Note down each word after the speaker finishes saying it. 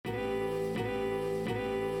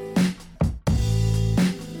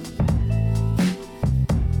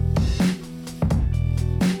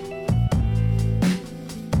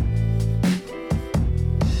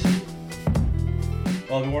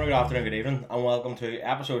Well, good morning, good afternoon, good evening, and welcome to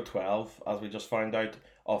episode 12, as we just found out,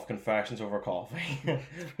 of Confessions Over Coffee.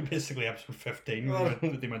 Basically episode 15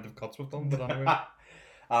 with the amount of cuts we've done, but anyway.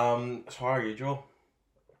 So how are you, Joe?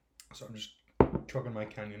 So I'm just chugging my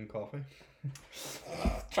Canyon coffee.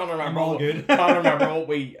 Trying to remember, all good. Trying to remember what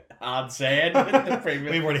we had said in the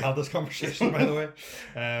previous... We've already had this conversation, by the way.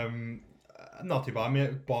 Not too bad. I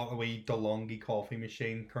bought a wee DeLonghi coffee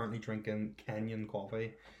machine, currently drinking Canyon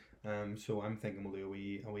coffee. So I'm thinking we'll do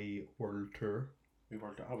a wee world tour. We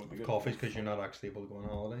were to have a good Coffees, because you're not actually able to go on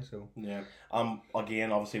holiday, so yeah.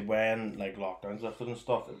 Again, obviously, when like lockdowns lifted and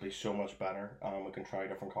stuff, it'll be so much better. We can try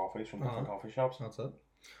different coffees from different coffee shops. that's it.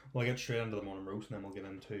 We'll get straight into the morning roast, and then we'll get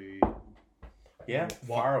into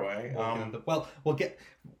far away.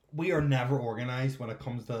 We are never organised when it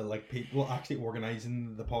comes to like people actually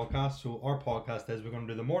organising the podcast. So our podcast is, we're going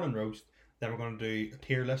to do the morning roast, then we're going to do a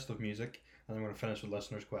tier list of music, and then we're going to finish with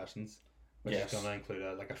listeners' questions, which is going to include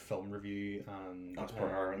a film review and that's per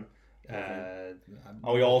Aaron. And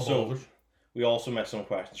we also missed some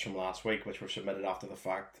questions from last week, which were submitted after the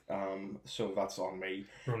fact. So that's on me.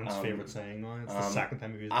 Ronan's favourite saying now. It's the second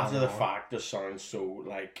time we've used it. After the fact just sounds so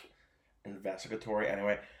like investigatory.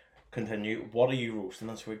 Anyway, continue. What are you roasting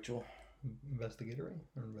this week, Joe? Investigatory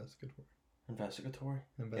or investigatory? Investigatory.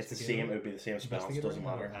 It's the same. It would be the same spelling. It doesn't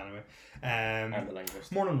matter. Anyway, I'm the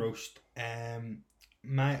linguist. Morning roast.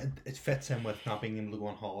 It fits in with not being able to go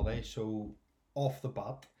on holiday. So off the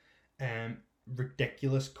bat,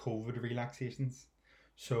 ridiculous COVID relaxations.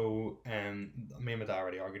 So me and my dad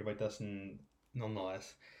already argued about this, and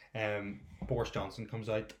nonetheless, Boris Johnson comes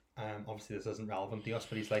out. Obviously this isn't relevant to us,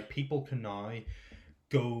 but he's like, people can now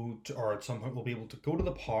go to, or at some point will be able to go to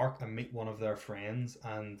the park and meet one of their friends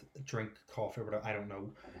and drink coffee or whatever, I don't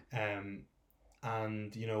know,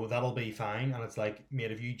 and you know that'll be fine. And it's like,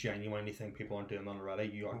 mate, if you genuinely think people aren't doing that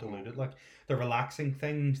already, you are deluded. Like, they're relaxing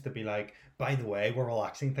things to be like, by the way, we're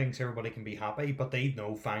relaxing things so everybody can be happy, but they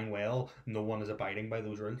know fine well no one is abiding by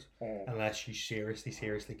those rules unless you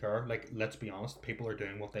seriously care. Like, let's be honest, people are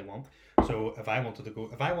doing what they want. So if I wanted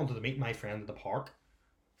to meet my friend at the park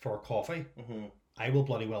for a coffee, I will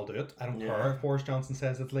bloody well do it. I don't care if Boris Johnson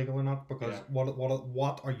says it's legal or not, because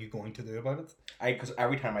what are you going to do about it? Because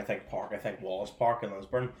every time I think park, I think Wallace Park in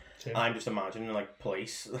Lisburn. Same. I'm just imagining like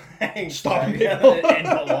police stopping people in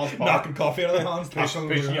Wallace Park, knocking coffee out of their hands,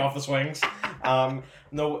 pushing you off the swings.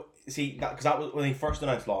 No, see, because that was when they first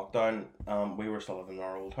announced lockdown. We were still living in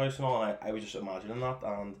our old house and all, and I was just imagining that,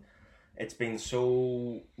 and it's been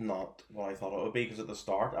so not what I thought it would be. Because at the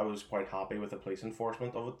start, I was quite happy with the police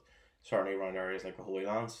enforcement of it. Certainly around areas like the Holy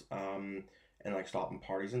Lands, and like stopping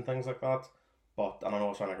parties and things like that. But and I know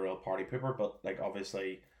I sound like a real party pooper, but like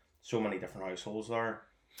obviously so many different households there.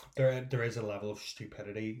 There is a level of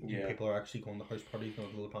stupidity. Yeah. People are actually going to house parties in the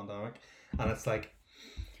middle of the pandemic, and it's like,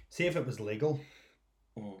 see if it was legal.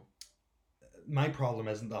 My problem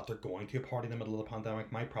isn't that they're going to a party in the middle of the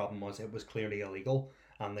pandemic. My problem was it was clearly illegal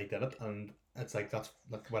and they did it, and it's like, that's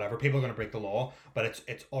like whatever. People are going to break the law, but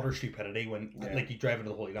it's utter stupidity when like you drive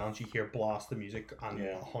into the Holy Lands, you hear blast the music and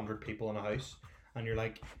 100 people in a house, and you're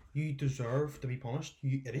like, you deserve to be punished,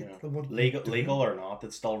 you idiot. Like, legal or not,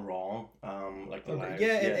 it's still wrong. Like the lives.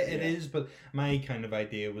 It is. But my kind of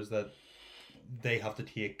idea was that they have to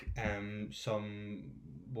take some,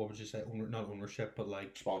 what would you say, not ownership, but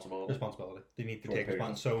like responsibility. They need to take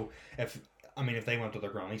responsibility. So if they went to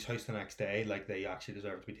their granny's house the next day, like, they actually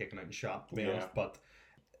deserve to be taken out and shot, to be honest. But,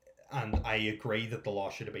 and I agree that the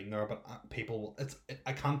law should have been there, but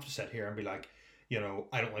I can't sit here and be like, you know,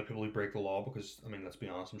 I don't like people who break the law, because, I mean, let's be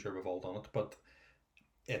honest, I'm sure we've all done it, but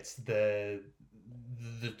it's the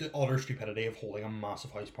utter stupidity of holding a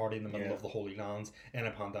massive house party in the middle of the Holy Lands in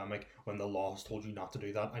a pandemic when the law has told you not to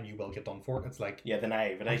do that and you will get done for it. It's like, the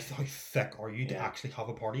naivety. How thick are you to actually have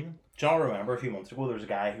a party? Do you remember a few months ago there was a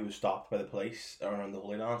guy who was stopped by the police around the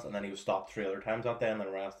Holy Lands, and then he was stopped 3 other times that day and then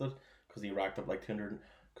arrested because he racked up like 200.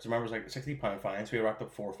 Because remember, it was like £60 fine, so he racked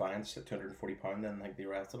up 4 fines at £240. Then like they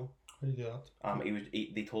arrested him. How did he do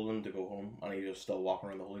that? They told him to go home, and he was still walking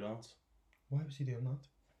around the Holy Lands. Why was he doing that?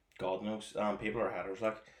 God knows. People are headers.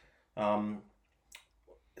 Like,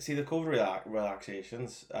 see the COVID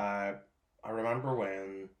relaxations. I remember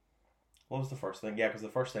when. What was the first thing? Yeah, because the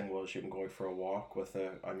first thing was you can go out for a walk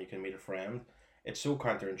and you can meet a friend. It's so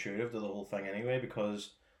counterintuitive to the whole thing anyway,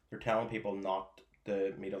 because they're telling people not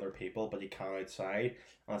to meet other people, but you can outside,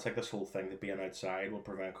 and it's like this whole thing that being outside will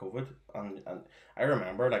prevent COVID. And I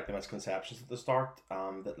remember like the misconceptions at the start.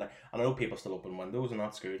 That like, and I know people still open windows, and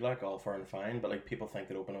that's good, like all fair and fine. But like people think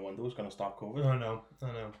that opening a window is going to stop COVID. I know.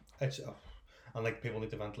 It's and like people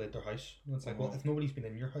need to ventilate their house. And it's like, well, if nobody's been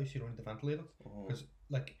in your house, you don't need to ventilate it, because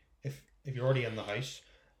like if you're already in the house,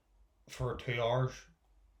 for 2 hours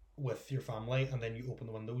with your family, and then you open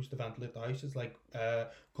the windows to ventilate the house. It's like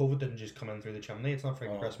COVID didn't just come in through the chimney. It's not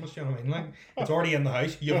freaking Christmas, you know what I mean? Like, it's already in the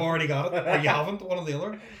house. You've already got it, or you haven't, one or the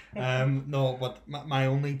other. No, but my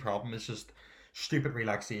only problem is just stupid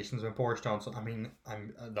relaxations with Boris Johnson. I mean,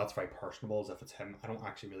 that's very personable, as if it's him. I don't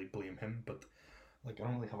actually really blame him, but like, I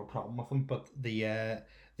don't really have a problem with him. But the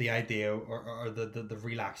idea, or the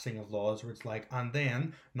relaxing of laws, where it's like, and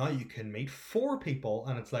then now you can meet 4 people,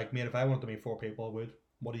 and it's like, mate, if I wanted to meet 4 people, I would.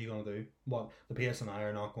 What are you going to do? What, the PSNI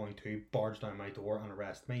are not going to barge down my door and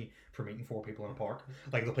arrest me for meeting 4 people in a park?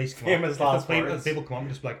 Like, the police come up, people come up and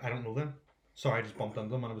just be like, I don't know them. Sorry, I just bumped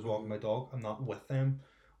into them and I was walking my dog. I'm not with them.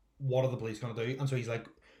 What are the police going to do? And so he's like,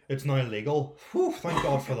 it's now illegal. Whew, thank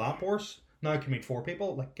God for that, Boris. Now I can meet 4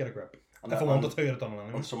 people. Like, get a grip. If I wanted to, I'd have done it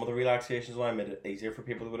anyway. And some of the relaxations I made it easier for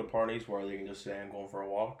people to go to parties where they can just say, I'm going for a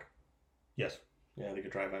walk. Yes. Yeah, they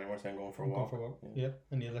could drive anywhere saying, I'm going for a walk. Yeah,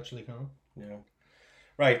 and you literally can. Yeah.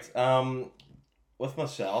 Right, with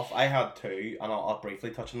myself, I had 2, and I'll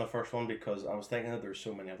briefly touch on the first one because I was thinking that there's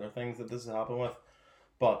so many other things that this has happened with,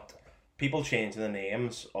 but people changing the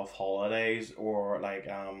names of holidays or like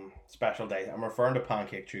special days. I'm referring to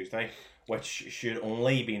Pancake Tuesday, which should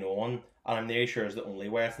only be known, and I'm nearly sure is the only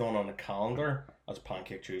way it's known on the calendar, as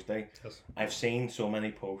Pancake Tuesday. Yes. I've seen so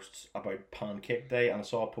many posts about Pancake Day, and I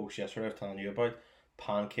saw a post yesterday I was telling you about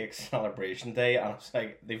Pancake Celebration Day, and it's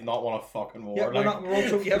like they've not won a fucking war. Yeah, like.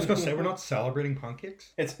 I was gonna say, we're not celebrating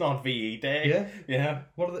pancakes. It's not VE Day. Yeah.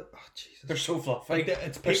 What are the? Oh, Jesus. They're so fluffy.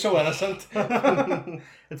 They're so innocent.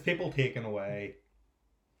 It's people taking away.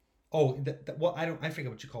 Oh, what I forget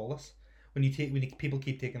what you call this. When people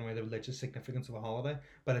keep taking away the religious significance of a holiday,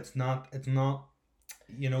 but it's not.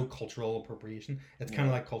 Cultural appropriation. It's kind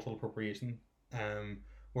of like cultural appropriation.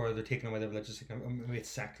 Where they're taking away the religious significance. Maybe it's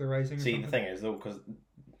secularizing. See, the thing is though, because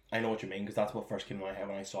I know what you mean, because that's what first came to my head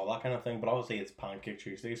when I saw that kind of thing. But obviously, it's Pancake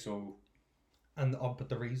Tuesday, so. And but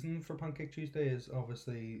the reason for Pancake Tuesday is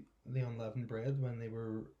obviously the unleavened bread when they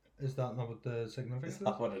were. Is that not what the significance is? Is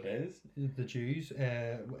that what it is? The Jews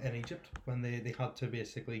in Egypt, when they had to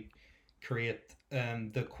basically create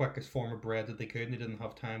the quickest form of bread that they could, and they didn't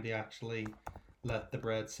have time to actually let the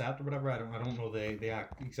bread set or whatever. I don't know the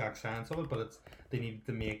exact science of it, but they needed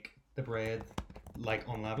to make the bread like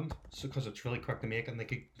unleavened, so because it's really quick to make, and they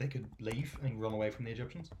could leave and run away from the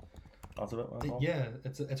Egyptians. That's a bit well. Yeah,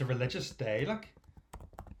 it's a religious day, like.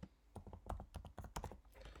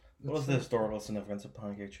 What is the historical significance of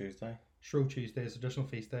Pancake Tuesday? Shrove Tuesday is a traditional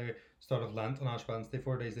feast day, start of Lent and Ash Wednesday,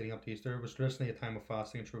 4 days leading up to Easter. It was traditionally a time of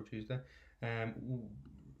fasting on Shrove Tuesday.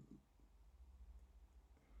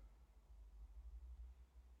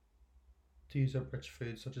 To use up rich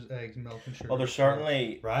foods such as eggs, milk, and sugar. Well, there's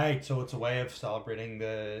certainly right. So it's a way of celebrating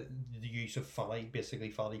the use of fatty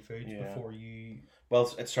foods before you.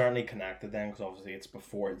 Well, it's certainly connected then, because obviously it's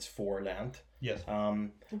for Lent. Yes.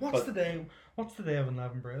 What's the day? What's the day of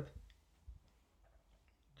unleavened bread?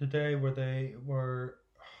 The day where they were.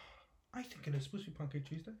 I think it is supposed to be Pancake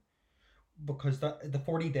Tuesday, because the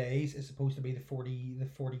 40 days is supposed to be the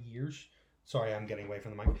 40 years. Sorry, I'm getting away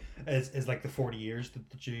from the mic. Is like the 40 years that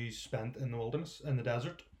the Jews spent in the wilderness, in the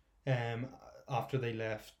desert, after they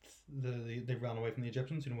left, they ran away from the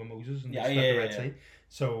Egyptians, with Moses and the Red Sea.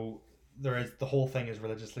 So the whole thing is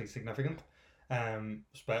religiously significant,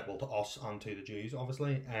 to us and to the Jews,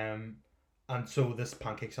 obviously. And so this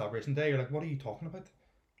Pancake Celebration Day, you're like, what are you talking about?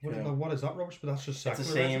 What is that rubbish? But that's just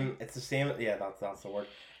secularizing. It's the same. Yeah, that's the word.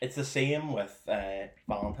 It's the same with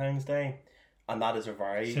Valentine's Day. And that is a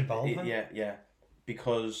very St. Valentine? Yeah,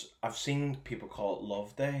 because I've seen people call it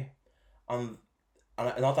Love Day, and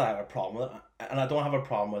not that I have a problem with it, and I don't have a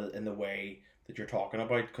problem with it in the way that you're talking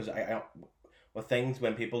about, because I with things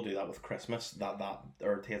when people do that with Christmas, that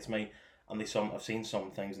irritates me, and I've seen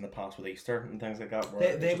some things in the past with Easter and things like that.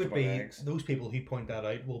 Where they would be eggs. Those people who point that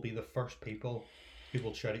out will be the first people who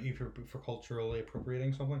will shout at you for culturally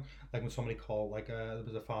appropriating something. Like when somebody called, there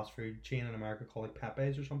was a fast food chain in America called like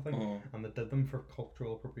Pepe's or something, and they did them for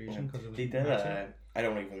cultural appropriation because it was. They did. I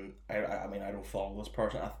don't follow this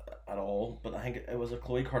person at all, but I think it was a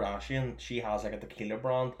Khloe Kardashian. She has like a tequila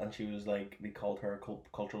brand, and she was like, they called her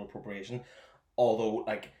cultural appropriation. Although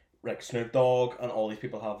like Snoop Dogg and all these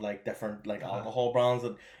people have like different like alcohol brands,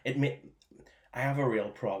 that I have a real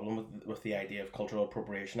problem with the idea of cultural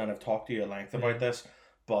appropriation, and I've talked to you at length about this,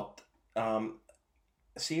 but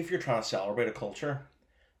see, if you're trying to celebrate a culture,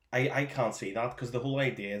 I can't see that, because the whole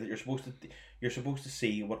idea that you're supposed to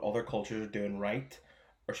see what other cultures are doing right,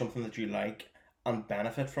 or something that you like, and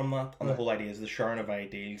benefit from that, and the whole idea is the sharing of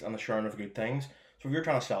ideals and the sharing of good things. So if you're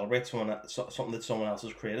trying to celebrate something that someone else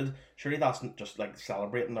has created, surely that's just like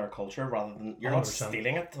celebrating their culture rather than you're not 100%.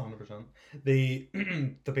 stealing it. 100%. The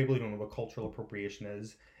the people who don't know what cultural appropriation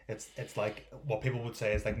is, it's like what people would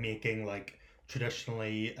say is like making like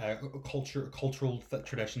traditionally cultural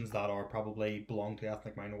traditions that are probably belong to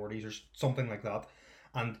ethnic minorities or something like that,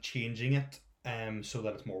 and changing it so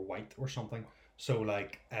that it's more white or something. So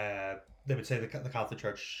like they would say the Catholic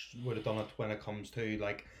Church would have done it when it comes to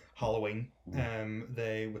like Halloween,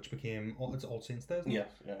 which became it's All Saints Day, isn't it? Yeah,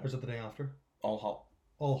 yeah. Or is it the day after? All hot.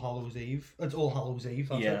 All Hallows Eve. It's All Hallows Eve.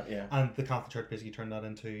 That's Yeah, it. yeah. And the Catholic Church basically turned that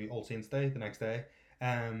into All Saints Day the next day,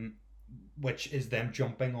 which is them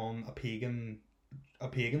jumping on a pagan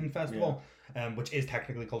festival, which is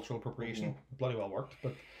technically cultural appropriation. Bloody well worked,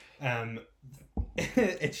 but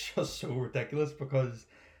it's just so ridiculous because,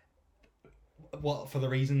 well, for the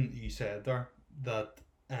reason you said there that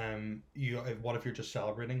what if you're just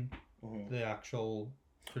celebrating the actual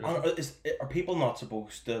tradition? Are people not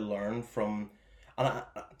supposed to learn from? And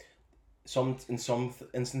in some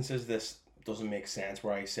instances, this doesn't make sense.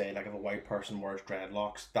 Where I say, like, if a white person wears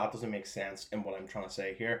dreadlocks, that doesn't make sense in what I'm trying to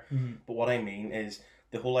say here. But what I mean is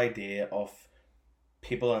the whole idea of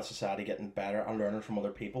people in society getting better and learning from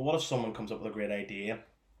other people. What if someone comes up with a great idea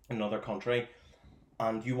in another country,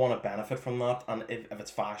 and you want to benefit from that, and if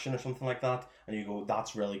it's fashion or something like that, and you go,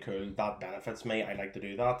 that's really cool, that benefits me, I like to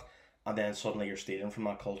do that, and then suddenly you're stealing from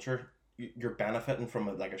that culture. You're benefiting from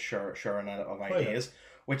a sharing of ideas,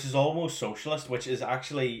 which is almost socialist, which is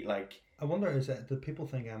actually like. I wonder, do people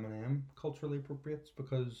think Eminem culturally appropriates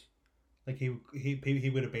because, like, he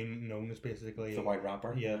would have been known as basically the white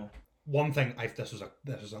rapper. Yeah. One thing, this is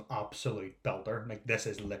an absolute belter. Like, this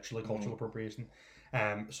is literally cultural appropriation.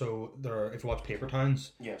 So if you watch Paper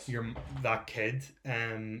Towns, yes, that kid,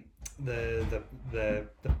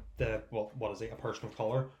 what is it? A person of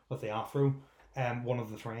color with the afro. One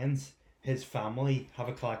of the friends, his family have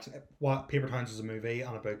a collection. What Paper Towns is a movie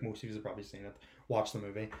and a book. Most of you have probably seen it. Watch the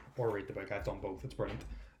movie or read the book. I've done both. It's brilliant.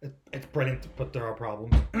 It's brilliant, but there are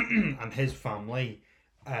problems. And his family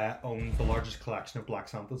owns the largest collection of Black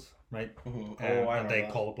Santas, right? And they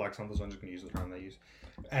call it Black Santas. So I'm just going to use the term they use.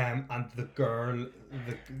 And the girl,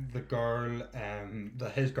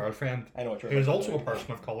 his girlfriend, who is also a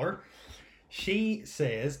person of color, she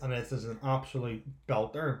says, and this is an absolute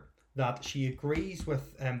belter, that she agrees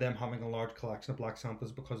with them having a large collection of Black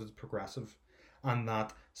Santas because it's progressive, and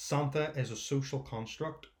that Santa is a social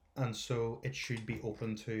construct, and so it should be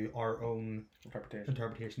open to our own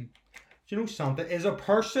interpretation. Do you know Santa is a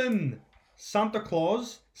person? Santa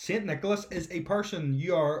Claus, Saint Nicholas is a person.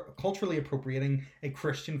 You are culturally appropriating a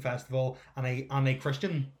Christian festival and a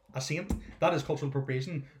Christian, a saint. That is cultural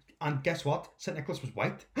appropriation. And guess what? Saint Nicholas was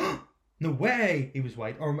white. No way he was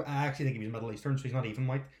white. Or I actually think he was Middle Eastern, so he's not even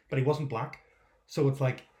white. But he wasn't black. So it's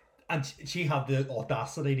like, and she had the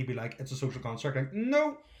audacity to be like, it's a social construct. Like,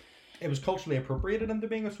 no, it was culturally appropriated into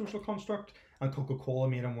being a social construct, and Coca-Cola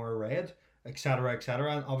made him wear red, etc.,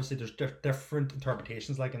 etc. And obviously there's different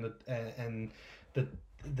interpretations. Like in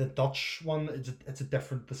the Dutch one, it's a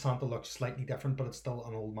different. The Santa looks slightly different, but it's still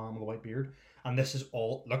an old man with a white beard. And this is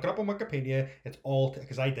all, look it up on Wikipedia. It's all,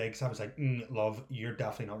 because I did, because I was like, love, you're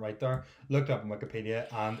definitely not right there. Look it up on Wikipedia,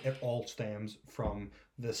 and it all stems from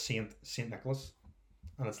the Saint Nicholas.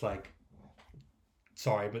 And it's like,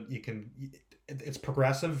 sorry, but it's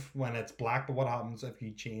progressive when it's black, but what happens if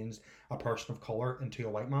you change a person of color into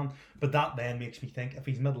a white man? But that then makes me think, if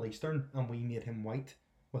he's Middle Eastern and we made him white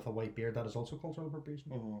with a white beard, that is also cultural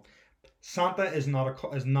appropriation. Santa is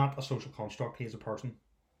not a social construct. He is a person.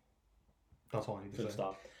 That's all I need to say.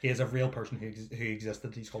 Stop. He is a real person who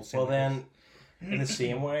existed. He's called Saint Nicholas. Then, in the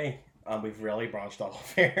same way, and we've really branched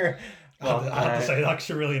off here. But, I had to say that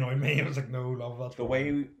actually really annoyed me. I was like, no, love, that's the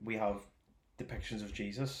way we have depictions of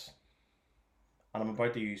Jesus, and I'm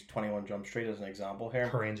about to use 21 Jump Street as an example here.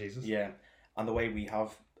 Korean Jesus. Yeah, and the way we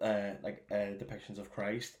have depictions of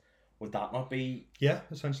Christ, would that not be? Yeah,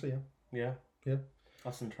 essentially, yeah. Yeah.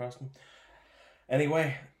 That's interesting.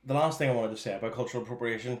 Anyway, the last thing I wanted to say about cultural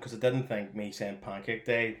appropriation, because I didn't think me saying Pancake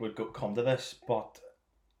Day would come to this, but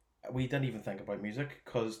we didn't even think about music,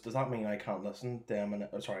 because does that mean I can't listen to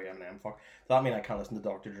Eminem? Fuck. Does that mean I can't listen to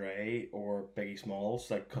Dr. Dre or Biggie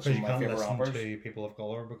Smalls? Like, because some of my favorite rappers. You can't listen to people of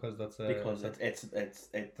color because that's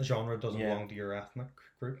a genre doesn't belong to your ethnic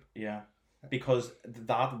group. Yeah, because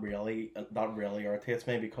that really irritates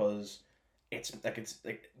me, because it's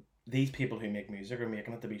like these people who make music are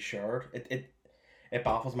making it to be shared. It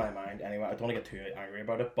baffles my mind. Anyway, I don't want to get too angry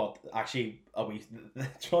about it, but actually,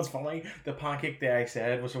 what's funny, the Pancake Day I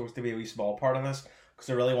said was supposed to be a wee small part of this, because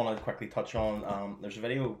I really want to quickly touch on, there's a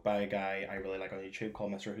video by a guy I really like on YouTube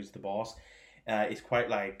called Mr. Who's the Boss. He's quite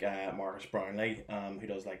like Marcus Brownlee, who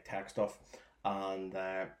does like tech stuff, and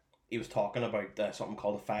he was talking about something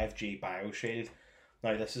called a 5G BioShield.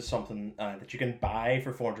 Now this is something that you can buy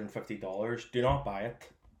for $450. Do not buy it.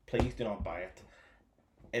 Please do not buy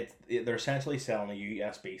it. They're essentially selling a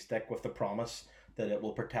USB stick with the promise that it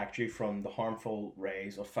will protect you from the harmful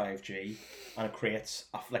rays of 5G, and it creates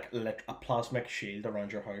like a plasmic shield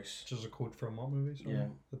around your house. Which is a quote from what movies?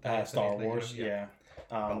 Yeah, Star Wars. Yeah.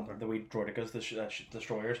 The wee droidicas, the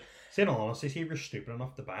destroyers. Saying all honesty, see if you're stupid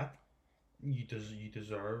enough to buy it, you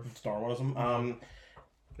deserve Star Warism.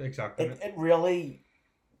 Exactly. It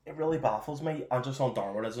really baffles me. And just on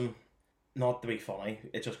Darwinism, not to be funny,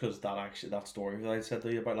 it's just because that story that I said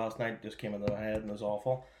to you about last night just came into my head and it was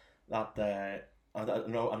awful. That I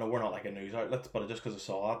know we're not like a news outlet, but just because I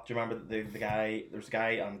saw it, do you remember the guy? There's a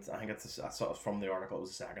guy, and I think I saw it from the article. It was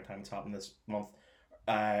the second time it's happened this month.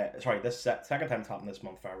 Second time it's happened this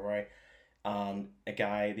month, February. And a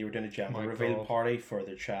guy, they were doing a gender reveal party for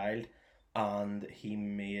their child, and he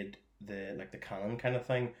made the cannon kind of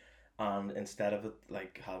thing, and instead of it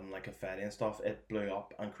like having like confetti and stuff, it blew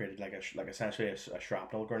up and created essentially a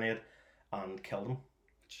shrapnel grenade, and killed him.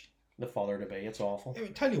 The father to be, it's awful. I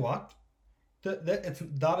mean, tell you what,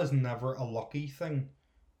 that is never a lucky thing,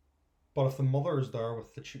 but if the mother is there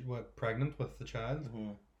with pregnant with the child,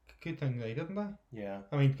 good thing they didn't die. Yeah.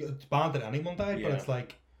 I mean, it's bad that anyone died, Yeah. but it's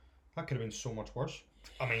like that could have been so much worse.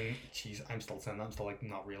 I mean, jeez, I'm still saying that. I'm still like,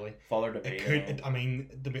 not really. Father to be. It could. I mean,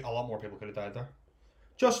 a lot more people could have died there.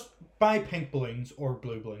 Just buy pink balloons or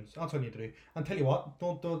blue balloons. That's what you need to do. And tell you what,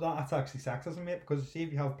 don't do that. That's actually sexism, mate. Because see,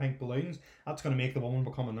 if you have pink balloons, that's going to make the woman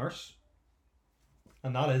become a nurse.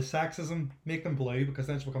 And that is sexism. Make them blue because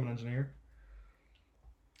then she'll become an engineer.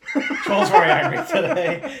 Joel's very angry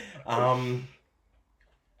today.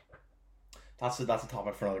 That's a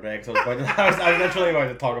topic for another day. Because I was literally about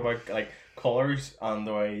to talk about like colours and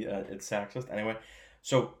the way it's sexist. Anyway,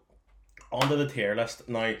 so onto the tier list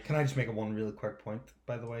now. Can I just make one really quick point?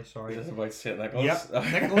 By the way, sorry. Is this about Saint Nicholas? Yep,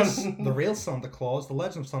 Nicholas, the real Santa Claus. The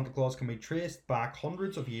legend of Santa Claus can be traced back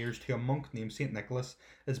hundreds of years to a monk named Saint Nicholas.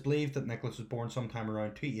 It's believed that Nicholas was born sometime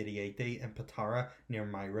around 280 AD in Patara near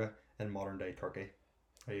Myra in modern day Turkey.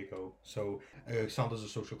 There you go. So Santa's a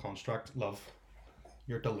social construct. Love.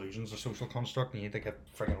 Your delusion's a social construct and you need to get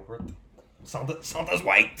friggin' over it. Santa's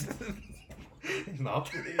white. He's not.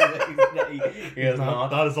 He is not.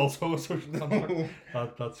 That is also a social construct.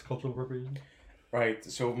 That's cultural appropriation. Right,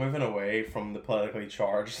 so moving away from the politically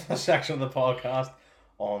charged section of the podcast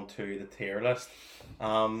onto the tier list.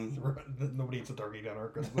 Nobody eats a turkey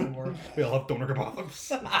dinner because we all have doner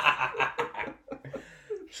kebabs.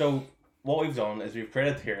 So what we've done is we've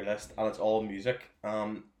created a tier list and it's all music.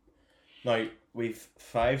 Now we've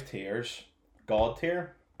 5 tiers: God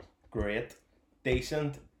tier, great,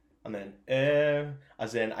 decent, and then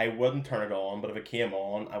as in I wouldn't turn it on, but if it came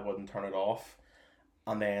on I wouldn't turn it off.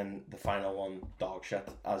 And then the final one, dog shit,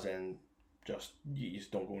 as in just you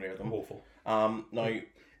just don't go near them. Woeful. Now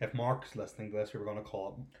if Mark's listening to this, we were going to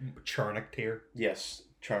call it Chernick tier. Yes,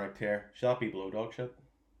 Chernick tier. Should that be below dog shit?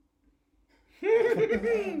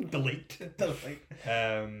 Delete.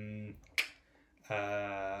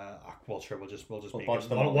 Well, sure. We'll just make bunch it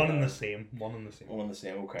them one in the same. One in the same. One in the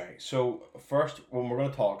same. Okay. So first, when we're going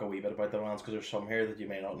to talk a wee bit about the bands, because there's some here that you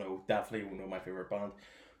may not know. Definitely won't know my favorite band,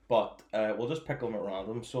 but we'll just pick them at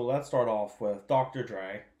random. So let's start off with Dr.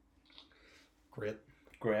 Dre. Great.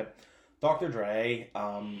 Dr. Dre.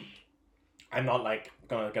 I'm not like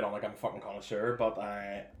gonna get on like I'm a fucking connoisseur, but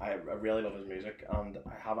I really love his music, and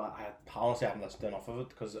I honestly haven't listened to enough of it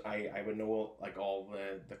because I would know like all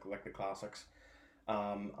the classics,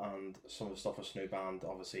 and some of the stuff with Snoop, and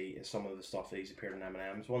obviously some of the stuff that he's appeared in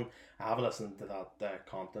Eminem's one. I haven't listened to that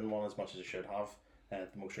Compton one as much as I should have, the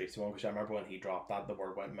most recent one, because I remember when he dropped that the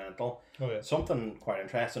word went mental. Oh yeah. Something quite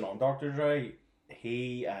interesting on Dr. Dre.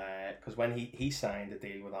 He because when he signed a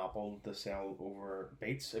deal with Apple to sell over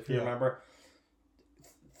Beats, if you remember.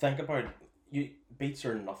 Think about it, Beats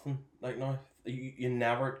are nothing like now. You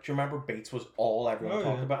never. Do you remember Beats was all everyone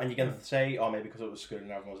talked about? And you can say, oh, maybe because it was school and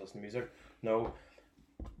everyone was listening to music. No,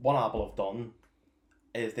 what Apple have done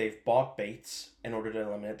is they've bought Beats in order to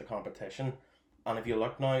eliminate the competition. And if you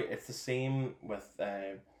look now, it's the same with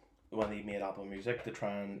when they made Apple Music to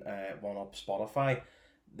try and one up Spotify.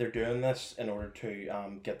 They're doing this in order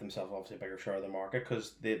to get themselves obviously a bigger share of the market,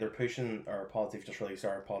 because they're pushing AirPods. They've just released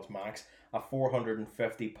AirPods Max at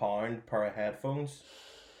 £450 per headphones,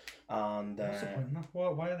 and what's the point in that?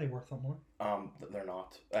 Why are they worth that more? They're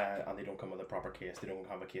not, and they don't come with a proper case. They don't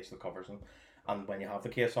have a case that covers them, and when you have the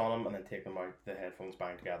case on them and then take them out, the headphones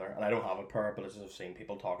bang together. And I don't have a pair, but I've seen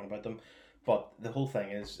people talking about them. But the whole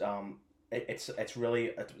thing is, it's really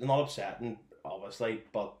it's not upsetting, obviously,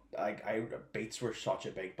 but I Beats were such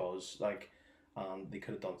a big buzz, like. They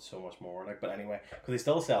could have done so much more, like, but anyway, because they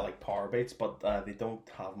still sell like power beats, but they don't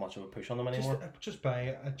have much of a push on them anymore. Just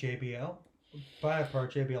buy a JBL, buy a power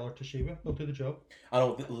JBL or Toshiba. They'll do the job. I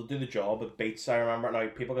know they'll do the job, but Beats, I remember now.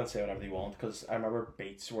 People can say whatever they want because I remember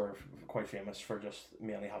Beats were quite famous for just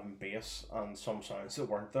mainly having bass and some sounds that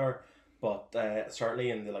weren't there. But certainly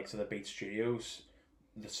in the likes of the Beats studios,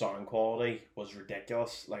 the sound quality was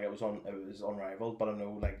ridiculous. Like it was unrivaled. But I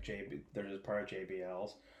know like there's a pair of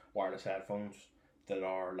JBLs wireless headphones that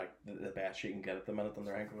are like the best you can get at the minute, and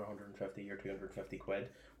they're I think 150 or 250 quid,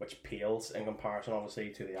 which pales in comparison obviously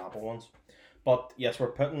to the Apple ones. But yes,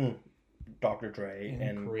 we're putting Dr. Dre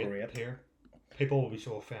in great here. People will be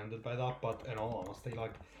so offended by that, but in all honesty,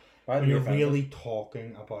 like when you're really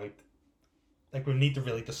talking about, like, we need to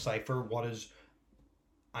really decipher what is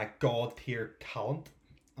a god tier talent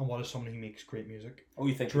and what is someone who makes great music. Oh,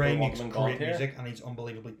 you think Dre makes great music and he's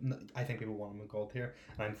unbelievably... I think people want him in gold tier,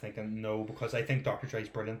 and I'm thinking no, because I think Dr. Dre's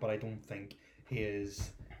brilliant, but I don't think he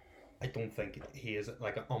is like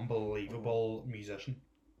an unbelievable musician,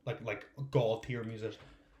 like a god tier musician.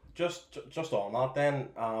 Just on that then,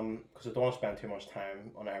 because I don't want to spend too much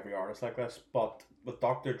time on every artist like this, but with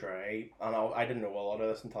Dr. Dre, and I didn't know a lot of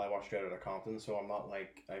this until I watched Straight Outta Compton, so I'm not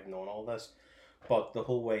like I've known all this. But the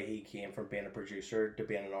whole way he came from being a producer to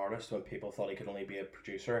being an artist when people thought he could only be a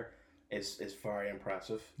producer is very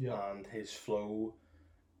impressive. Yeah. And his flow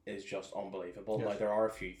is just unbelievable. Yes. Like there are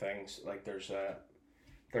a few things, like there's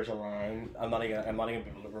a line, I'm not even gonna be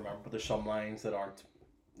able to remember, but there's some lines that aren't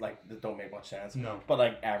like that don't make much sense. No. But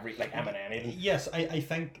like Eminem even. Yes, I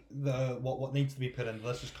think what needs to be put into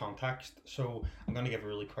this is context. So I'm going to give a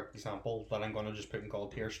really quick example that I'm going to just put in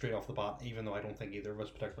gold tier straight off the bat, even though I don't think either of us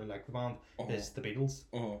particularly like the band, is the Beatles.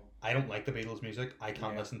 I don't like the Beatles music. I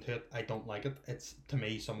can't listen to it. I don't like it. It's, to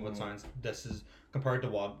me, some of it sounds, this is, compared to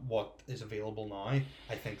what is available now,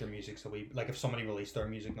 I think their music's like if somebody released their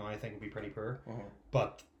music now, I think it would be pretty poor.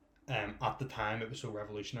 But at the time, it was so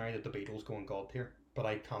revolutionary that the Beatles go in gold tier. But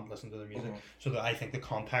I can't listen to their music, so that I think the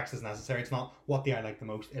context is necessary. It's not what do I like the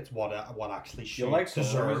most; it's what actually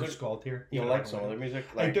deserves gold tier. You like some of their music?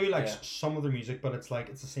 Like, I do like some of their music, but it's like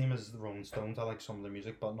it's the same as the Rolling Stones. I like some of their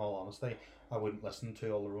music, but in all honesty, I wouldn't listen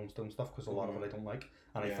to all the Rolling Stone stuff because a lot of it I don't like.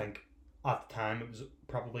 And I think at the time it was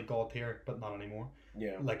probably gold tier, but not anymore.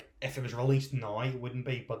 Yeah. Like if it was released now, it wouldn't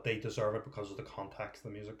be, but they deserve it because of the context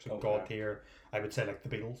of the music. So gold tier, I would say like the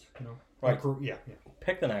Beatles. You know, right? Yeah.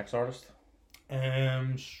 Pick the next artist.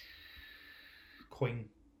 Queen,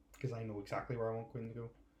 because I know exactly where I want Queen to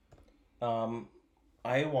go.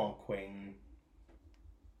 I want Queen.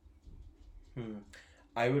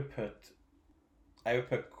 I would put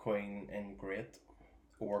Queen in great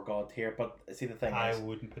or god tier, but see the thing is, I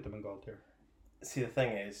wouldn't put them in god tier. See the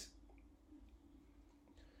thing is,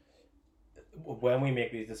 when we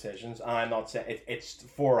make these decisions, and I'm not saying it's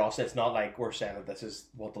for us, it's not like we're saying that this is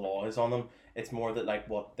what the law is on them. It's more that like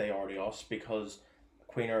what they are to us, because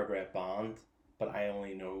Queen are a great band, but I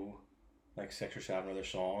only know like 6 or 7 of their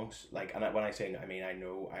songs. Like, and when I say I mean I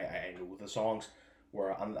know the songs,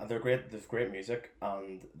 and they're great. They've great music,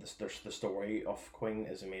 and the story of Queen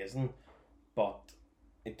is amazing, but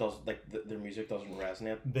it does like their music doesn't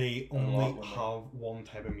resonate. They only have one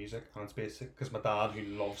type of music, and it's basic. Because my dad, who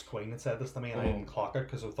loves Queen, had said this to me, and I didn't clock it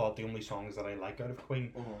because I thought the only songs that I like out of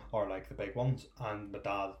Queen are like the big ones. And my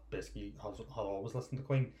dad basically had always listened to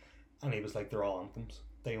Queen, and he was like, they're all anthems.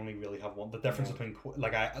 They only really have one. The difference between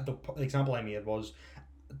the example I made was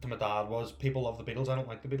to my dad was people love the Beatles. I don't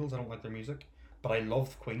like the Beatles. I don't like their music. But I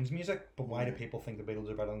love Queen's music. But why do people think the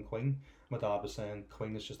Beatles are better than Queen? My dad was saying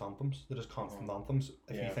Queen is just anthems. They're just constant anthems.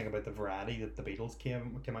 If you think about the variety that the Beatles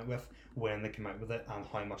came out with, when they came out with it, and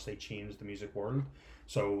how much they changed the music world.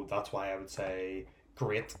 So that's why I would say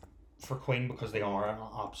great for Queen, because they are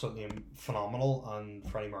absolutely phenomenal, and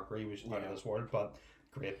Freddie Mercury was out of this world, but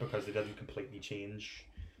great because they didn't completely change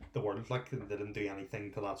the world. Like, they didn't do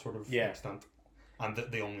anything to that sort of extent. And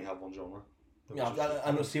they only have one genre. Yeah,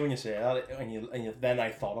 I know. See, when you say that, and then I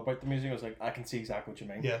thought about the music, I was like, I can see exactly what you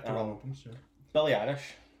mean. Yeah, they're all anthems. Yeah. Billie Eilish.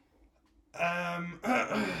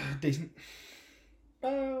 Decent.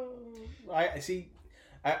 I see.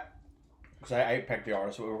 Because I picked the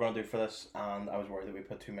artist that we were going to do for this, and I was worried that we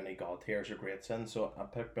put too many god tiers or greats in, so I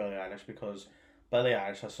picked Billie Eilish because Billie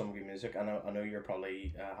Eilish has some good music, and I know you're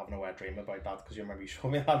probably having a wet dream about that because you remember you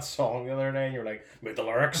showed me that song the other day, and you're like, make the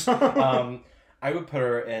lyrics. I would put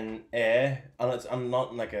her in A, and I'm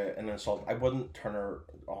not like an insult. I wouldn't turn her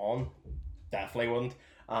on, definitely wouldn't.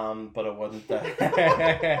 But I wouldn't.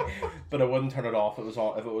 But I wouldn't turn it off if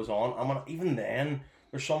it was on. And even then,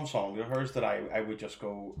 There's some songs of hers that I would just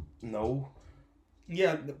go, no.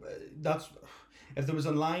 Yeah, that's if there was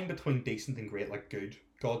a line between decent and great, like good,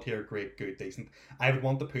 God tier, great, good, decent. I would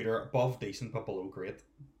want to put her above decent but below great.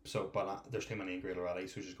 So, but there's too many in great already,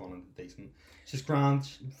 so she's going into decent. She's grand,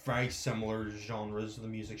 very similar genres of the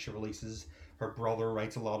music she releases. Her brother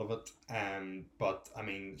writes a lot of it, but I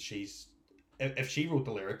mean, she's if she wrote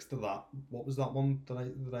the lyrics to that, what was that one that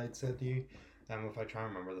I'd said to you? If I try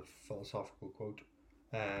and remember the philosophical quote,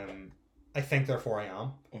 I think therefore I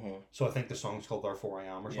am. Mm-hmm. So I think the song's called Therefore I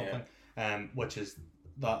Am or something. Which is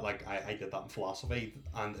that, like, I did that in philosophy,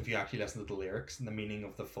 and if you actually listen to the lyrics and the meaning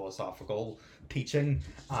of the philosophical teaching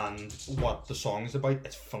and what the song is about,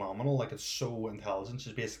 it's phenomenal. Like, it's so intelligent.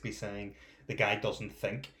 She's basically saying the guy doesn't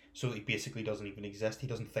think, so he basically doesn't even exist. He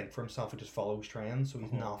doesn't think for himself. He just follows trends. So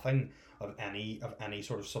he's nothing of any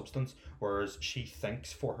sort of substance. Whereas she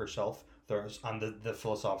thinks for herself. The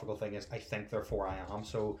philosophical thing is, I think therefore I am.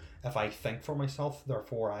 So if I think for myself,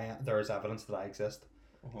 therefore there is evidence that I exist.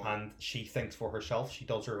 And she thinks for herself, she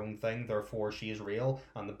does her own thing, therefore she is real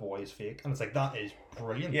and the boy is fake. And it's like, that is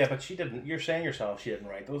brilliant. Yeah, but she didn't. You're saying yourself she didn't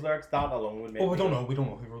write those lyrics. That alone would make. Oh, we don't know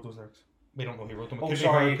who wrote those lyrics. We don't know who wrote them.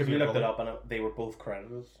 Sorry, because we looked it up and they were both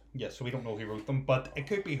credited. Yeah, so we don't know who wrote them, but it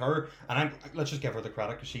could be her. And let's just give her the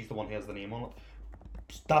credit because she's the one who has the name on it.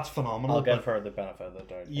 That's phenomenal. I'll give her the benefit of the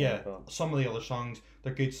doubt. Yeah, some of the other songs,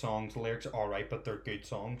 they're good songs. The lyrics are alright, but they're good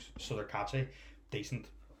songs, so they're catchy, decent.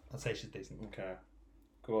 I'd say she's decent. Okay,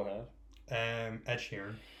 go ahead. Ed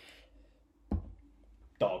Sheeran.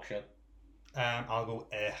 Dog shit. I'll go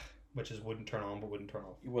which is wouldn't turn on but wouldn't turn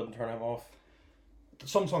off. You wouldn't turn him off?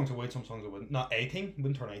 Some songs I would, some songs I wouldn't. Not A-Team,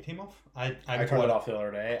 wouldn't turn A-Team off. I turned it off the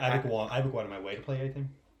other day. I would go out of my way to play A-Team.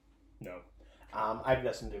 No. I've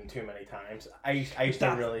listened to him too many times. I used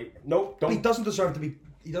to really... Nope, don't... He doesn't deserve to be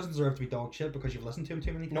dog shit because you've listened to him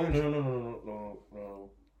too many times. No.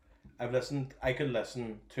 I could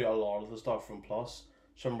listen to a lot of the stuff from Plus.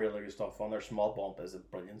 Some really good stuff on there. Small Bump is a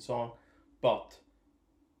brilliant song. But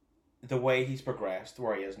the way he's progressed,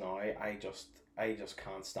 where he is now, I just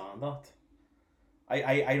can't stand that.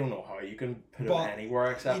 I don't know how you can put him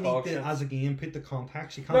anywhere except dog shit. As a game, put the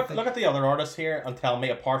context. You can't look at the other artists here and tell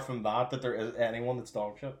me, apart from that there is anyone that's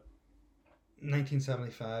dog shit.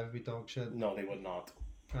 1975 would be dog shit. No, they would not.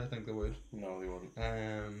 I think they would. No, they wouldn't.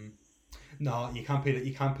 No, you can't put it.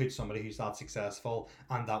 You can't put somebody who's that successful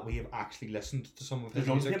and that we have actually listened to some of his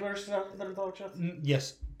music. People that are dog shit.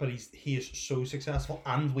 Yes, but he is so successful,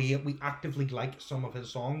 and we actively like some of his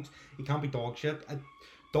songs. He can't be dog shit.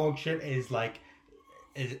 Dog shit is like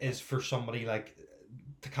is for somebody like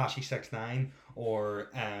Tekashi 69 or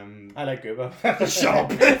I like Gooba. Shut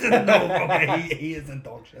up! No, he isn't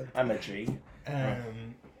dog shit. I'm a G.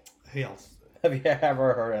 Who else? Have you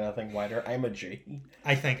ever heard anything wider? I'm a G.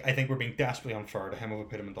 I think we're being desperately unfair to him if we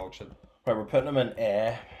put him in dog shit. Right, we're putting him in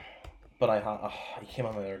A, but he came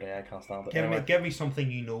on the other day. I can't stand it. Give me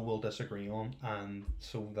something you know we'll disagree on, and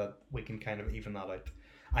so that we can kind of even that out.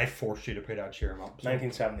 I forced you to put Ed Sheeran up. So.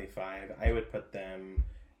 1975. I would put them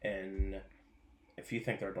in. If you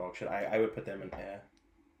think they're dog shit, I would put them in A.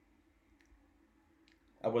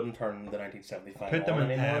 I wouldn't turn the 1975 put them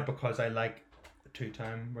in anymore. A because I like Two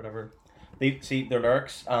Time, whatever. They see their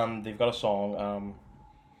lyrics, and they've got a song.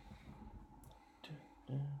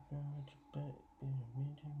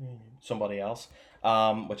 Somebody else,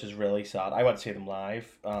 which is really sad. I went to see them live.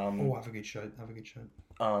 Have a good shout.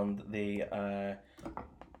 And the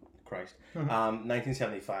Christ,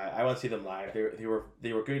 1975. I went to see them live.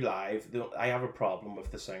 They were good live. I have a problem with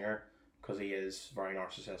the singer because he is very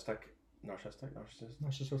narcissistic. If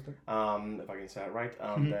I can say it right,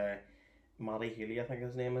 and Matty Healy, I think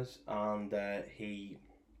his name is, and I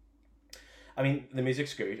mean, the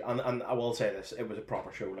music's good, and I will say this, it was a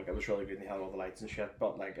proper show, like, it was really good, and they had all the lights and shit,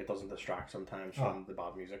 but, like, it doesn't distract sometimes from the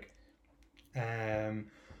bad music.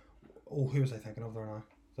 Who was I thinking of there now,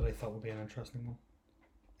 that I thought would be an interesting one?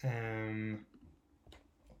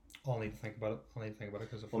 I'll need to think about it,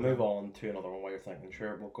 because we'll move on to another one while you're thinking.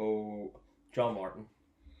 Sure, we'll go John Martin.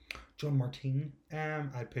 John Martin,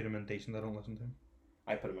 I put him in decent, I don't listen to him.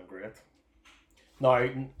 I put him in great. Now,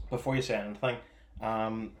 before you say anything,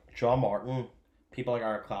 John Martin, people like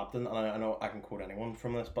Eric Clapton, and I know I can quote anyone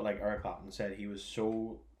from this, but like Eric Clapton said, he was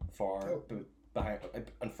so far behind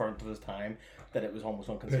in front of his time that it was almost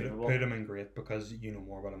inconceivable. Put him in great because you know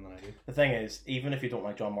more about him than I do. The thing is, even if you don't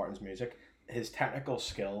like John Martin's music, his technical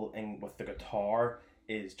skill with the guitar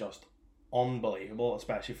is just unbelievable,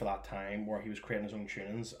 especially for that time where he was creating his own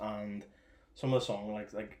tunings, and some of the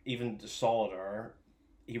songs like even Solid Air,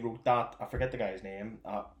 he wrote that. I forget the guy's name.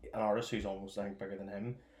 An artist who's almost, I think, bigger than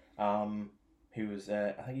him. Who was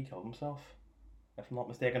I think he killed himself. if I'm not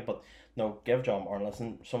mistaken. But no, give John Martin a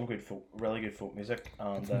listen. Some good folk, really good folk music.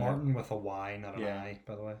 And It's Martin with a Y, not an I,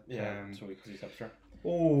 by the way. Yeah, so because he's hipster.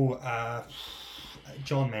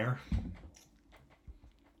 John Mayer.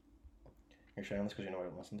 You're saying this because you know I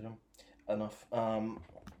don't listen to him enough.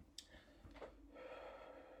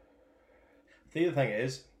 The other thing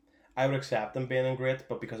is, I would accept him being great,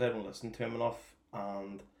 but because I don't listen to him enough,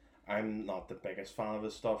 and I'm not the biggest fan of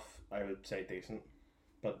his stuff, I would say decent.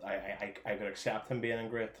 But I could accept him being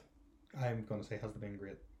great. I'm going to say has been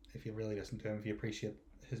great. If you really listen to him, if you appreciate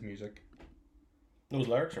his music. Those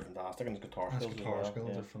lyrics are fantastic, and his guitar skills. His guitar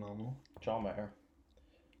skills are phenomenal. John Mayer.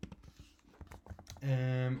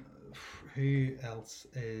 Who else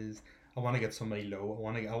is? I want to get somebody low.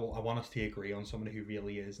 I want us to agree on somebody who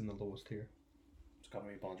really is in the lowest tier. It's got to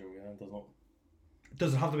be Bon Jovi, then, doesn't it?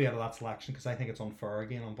 Does it have to be out of that selection? Because I think it's unfair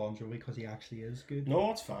again on Bon Jovi because he actually is good.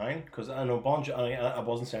 No, it's fine. Because I know Bon Jovi. I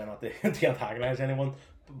wasn't saying that to antagonize anyone.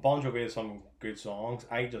 Bon Jovi has some good songs.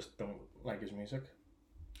 I just don't like his music.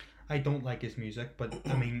 I don't like his music, but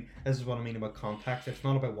I mean, this is what I mean about context. It's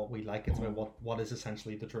not about what we like; it's about what is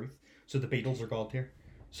essentially the truth. So the Beatles are god tier.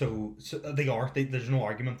 So they are. There's no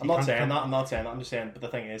argument. I'm not saying that. I'm just saying. But the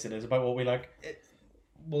thing is, it is about what we like.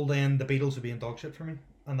 Well, then the Beatles would be in dog shit for me,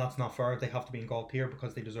 and that's not fair. They have to be in god tier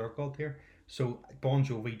because they deserve god tier. So Bon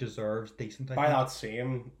Jovi deserves decent. By that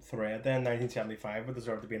same thread, then 1975 would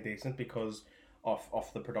deserve to be indecent because of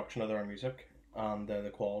the production of their music and the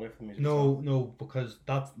quality of the music. No, because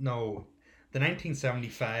that's no. The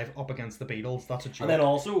 1975 up against the Beatles, that's a joke. And then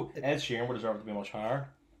also Ed Sheeran would deserve to be much higher.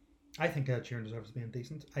 I think Ed Sheeran deserves to be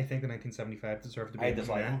indecent. I think the 1975 deserves to be. I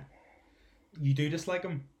dislike him. You do dislike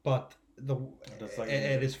him, but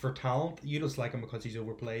it is for talent. You dislike him because he's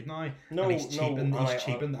overplayed now. No, and he's cheapened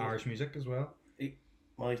Irish music as well.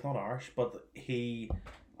 Well, he's not Irish, but I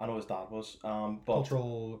know his dad was. But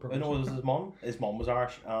cultural. I know it was his mum. His mum was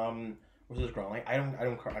Irish. Was his granny? I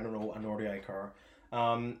don't care. I don't know. Nor do I care.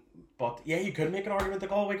 But yeah, you could make an argument to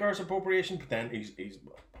call Irish appropriation, but then he's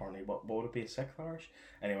apparently what would it be, 6th Irish?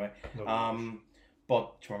 Anyway, but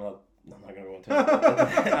do you remember that? I'm not gonna go into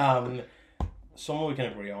it. Someone we can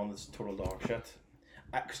agree on that's total dog shit.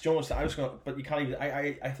 Because Jonas, I was gonna, but you can't even.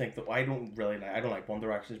 I think that I don't like One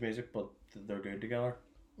Direction's music, but they're good together.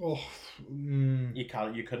 You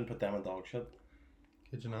couldn't put them in dog shit.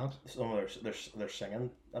 Could you not? Some of their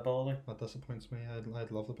singing ability. That disappoints me. I'd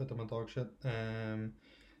love to put them in dog shit.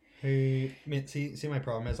 See my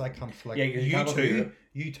problem is I can't select. Yeah,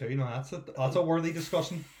 you two. No, that's a worthy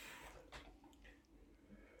discussion.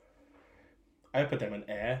 I put them in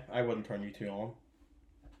A. I wouldn't turn you two on.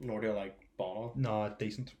 Nor do I like Bono. No,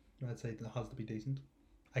 decent. I'd say it has to be decent.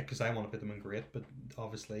 Because I want to put them in great, but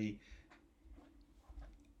obviously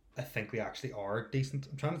I think they actually are decent.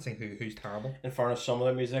 I'm trying to think who's terrible. In fairness, some of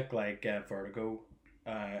their music, like Vertigo,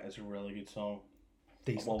 is a really good song.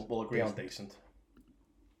 Decent. We'll agree on decent.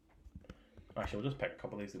 Actually, we'll just pick a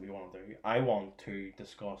couple of these that we want to do. I want to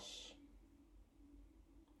discuss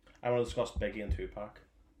Biggie and Tupac.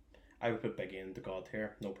 I would put Biggie in the God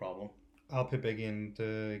tier, no problem. I'll put Biggie in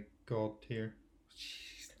the God tier.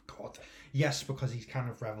 Jeez, God. Yes, because he's kind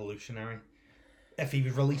of revolutionary. If he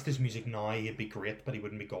released his music now, he'd be great, but he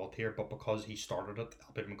wouldn't be God tier. But because he started it,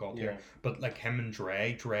 I'll put him in God tier. But like him and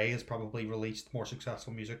Dre has probably released more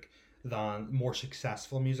successful music than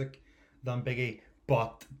Biggie.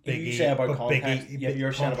 But Biggie, you say about context. Biggie,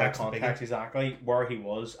 you're saying about context exactly where he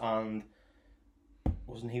was, and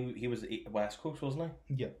wasn't he? He was West Coast, wasn't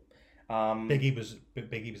he? Yeah. Biggie was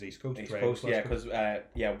East Coast. East Coast, yeah, because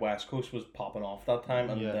West Coast was popping off that time,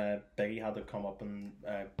 and Biggie had to come up and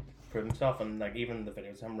prove himself, and like even the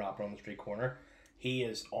videos of him rapping on the street corner, he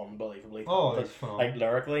is unbelievably talented. Like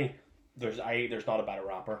lyrically, there's not a better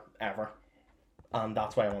rapper ever, and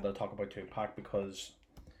that's why I wanted to talk about Tupac, because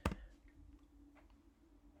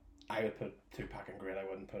I would put Tupac in great. I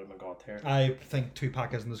wouldn't put him in God tier. I think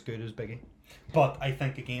Tupac isn't as good as Biggie, but I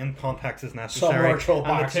think again context is necessary. The two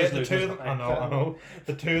of them, I know.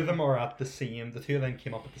 The two of them are at the same. The two of them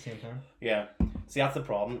came up at the same time. Yeah. See, that's the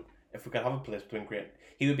problem. If we could have a place between great,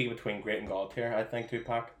 he would be between great and God tier. I think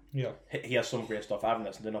Tupac. Yeah. He has some great stuff. I haven't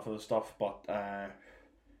listened to enough of the stuff, but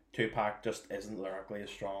Tupac just isn't lyrically as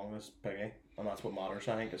strong as Biggie, and that's what matters.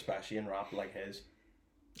 I think, especially in rap like his.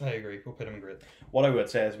 I agree. We'll put him in great. What I would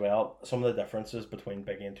say as well, some of the differences between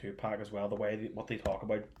Biggie and Tupac as well, the way what they talk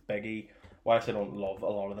about Biggie. Whilst I don't love a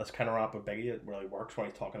lot of this kind of rap with Biggie, it really works when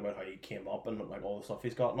he's talking about how he came up and like all the stuff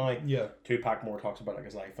he's got now. Yeah. Tupac more talks about like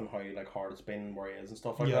his life and how like hard it's been, where he is and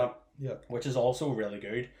stuff like that. Yeah. Which is also really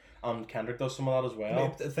good. Kendrick does some of that as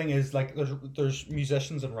well. The thing is, like, there's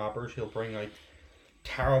musicians and rappers he'll bring out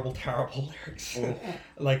terrible lyrics. Mm.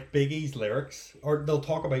 Like Biggie's lyrics, or they'll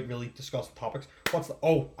talk about really disgusting topics.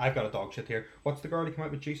 I've got a dog shit here. What's the girl who came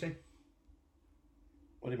out with Juicy?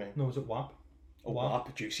 What do you mean? No, was it WAP? Oh,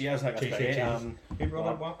 WAP. Juicy. I was like, Juicy, Who wrote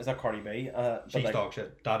that WAP? Is that Cardi B? She's dog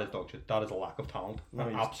shit. That is dog shit. That is a lack of talent.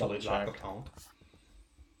 An absolute lack of talent.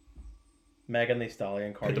 Megan Thee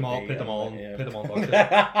Stallion, Cardi B. Put them all dog shit.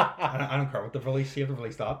 I don't care what they've released. See if they've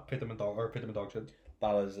released that. Put them in dog shit.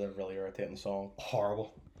 That is a really irritating song.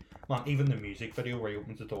 Horrible. Man, even the music video where he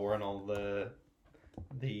opens the door and all the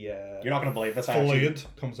you're not gonna believe this. Foliage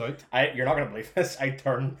comes out. You're not gonna believe this. I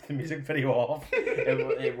turned the music video off.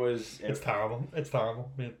 It's terrible. It's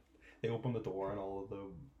terrible. They open the door and all of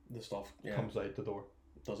the stuff comes out the door.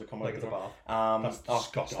 Does it come like out it's the door? A bath? That's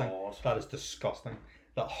disgusting. God. That is disgusting.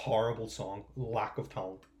 That horrible song. Lack of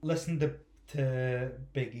talent. Listen to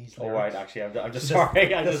Biggie's lyrics. Oh right, actually, I'm just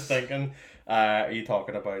sorry. I'm just thinking. Are you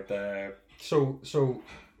talking about the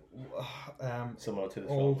similar to the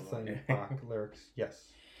old thing back lyrics?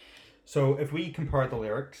 Yes. So if we compare the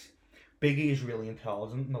lyrics, Biggie is really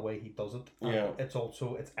intelligent in the way he does it. And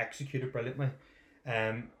it's executed brilliantly.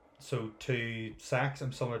 So to Sax,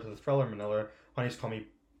 I'm similar to the Thriller Manila. Honey's call me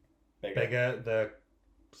Bigger, the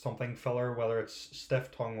something filler, whether it's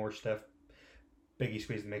stiff tongue or stiff. Biggie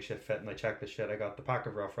squeeze and make shit fit, and I checked the shit. I got the pack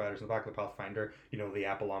of Rough Riders in the back of the Pathfinder. You know, the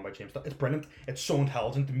Apple on by James. It's brilliant. It's so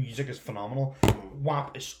intelligent. The music is phenomenal.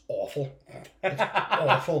 WAP is awful. It's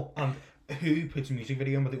awful. And who puts a music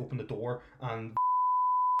video in where they open the door and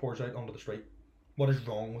pours out onto the street? What is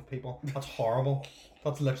wrong with people? That's horrible.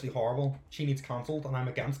 That's literally horrible. She needs cancelled, and I'm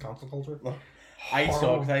against cancel culture. I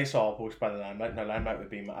saw a post by the Limelight. Now Limelight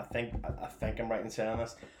would be I think I'm right in saying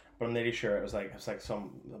this. But I'm nearly sure it was like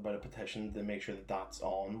some about a petition to make sure that that's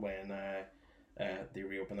on when they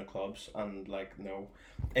reopen the clubs, and like no,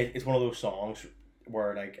 it's one of those songs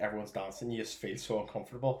where like everyone's dancing, you just feel so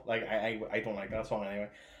uncomfortable. Like I don't like that song anyway.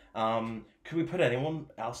 Could we put anyone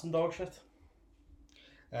else in dog shit?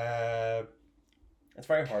 It's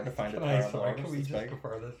very hard to find a terrible artist. Can we just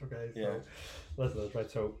prefer this? Okay, so yeah. Listen, right.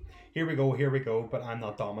 So here we go. But I'm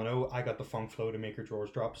not Domino. I got the funk flow to make your drawers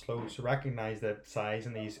drop slow. So recognize the size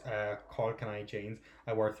in these Calvin Klein jeans.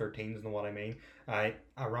 I wear 13s, know what I mean. I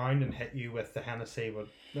around and hit you with the Hennessy, but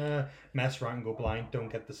mess around and go blind. Don't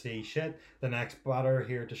get to see shit. The next batter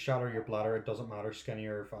here to shatter your bladder. It doesn't matter, skinny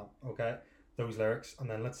or fat. Okay, those lyrics, and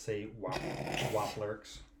then let's see WAP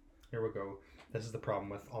lyrics. Here we go. This is the problem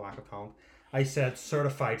with a lack of talent. I said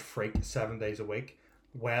certified freak 7 days a week.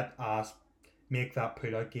 Wet ass, make that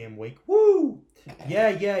pull-out game weak. Woo! Yeah,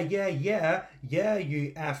 you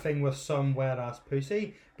effing with some wet ass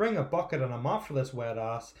pussy. Bring a bucket and a mop for this wet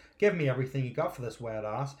ass. Give me everything you got for this wet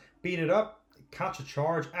ass. Beat it up, catch a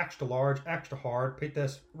charge, extra large, extra hard. Put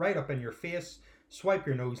this right up in your face. Swipe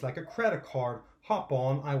your nose like a credit card. Hop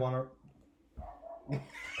on, I wanna...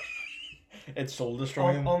 It's soul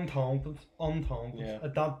destroying. Untalented. Yeah.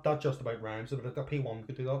 That just about rhymes. But a P1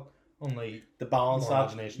 could do that. Only the balance that.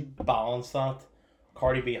 Imagination. Balance that.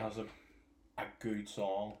 Cardi B has a good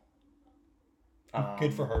song.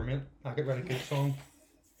 Good for her, mate. I could write a good song.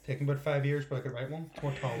 Taking about 5 years, but I could write one. It's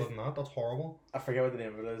more talented than that. That's horrible. I forget what the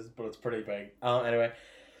name of it is, but it's pretty big. Anyway,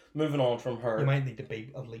 moving on from her. You might need to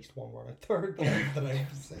beat at least one word. A third that I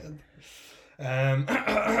said.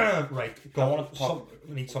 Right,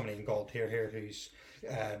 we need somebody in gold here who's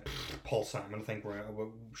Paul Simon. I think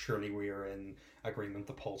surely we are in agreement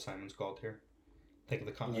that Paul Simon's gold here. Think of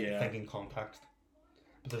the thinking context.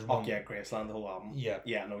 But there's one. Graceland, the whole album.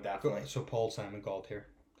 Yeah, no, definitely. So Paul Simon gold here.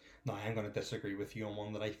 Now I'm going to disagree with you on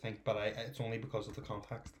one that I think, but it's only because of the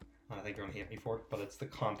context. And I think you're going to hate me for it, but it's the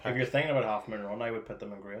context. If you're thinking about Half Moon Run, I would put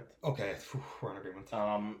them in great. Okay, we're in agreement.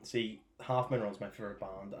 See, Half Moon Run's my favourite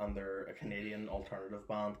band, and they're a Canadian alternative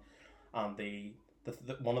band. And the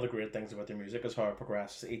one of the great things about their music is how it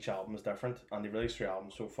progresses. Each album is different, and they've released 3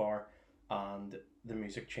 albums so far, and the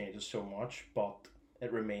music changes so much, but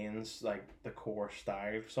it remains like the core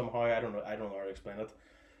style somehow. I don't know how to explain it.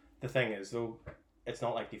 The thing is though, it's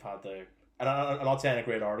not like they've had to. And I'm not saying a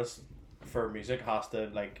great artist for music has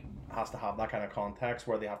to have that kind of context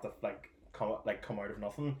where they have to come out of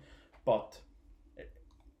nothing, but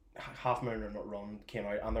Half Moon Run came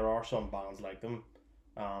out, and there are some bands like them,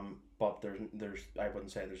 but there's I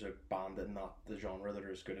wouldn't say there's a band in the genre that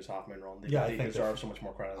are as good as Half Moon Run. They deserve so much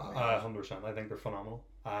more credit. 100%. I think they're phenomenal.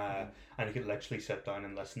 And you could literally sit down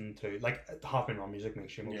and listen to Half Moon Run music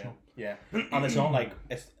makes you emotional. Yeah. And it's not like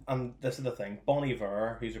and this is the thing. Bon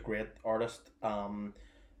Iver, who's a great artist, and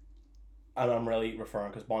I'm really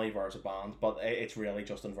referring because Bon Iver is a band, but it's really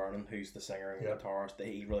Justin Vernon who's the singer and guitarist.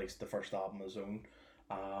 He released the first album of his own,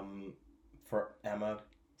 for Emma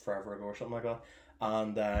forever ago or something like that.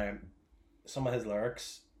 And some of his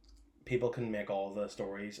lyrics, people can make all the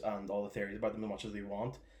stories and all the theories about them as much as they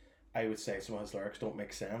want. I would say some of his lyrics don't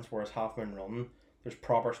make sense, whereas Half Moon Run, there's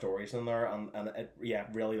proper stories in there, and it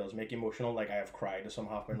really does make you emotional. Like, I have cried to some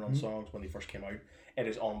Half Moon Run songs when they first came out. It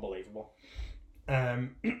is unbelievable.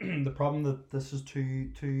 The problem that this is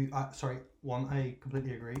one, I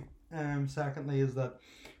completely agree. Secondly, is that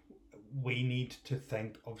we need to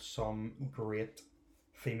think of some great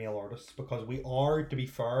female artists, because we are, to be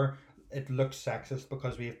fair, it looks sexist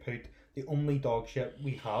because we have put the only dog shit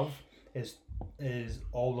we have is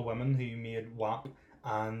all the women who made WAP,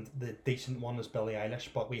 and the decent one is Billie Eilish,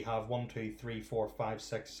 but we have 1, 2, 3, 4, 5,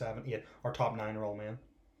 6, 7, 8. Our top 9 are all men.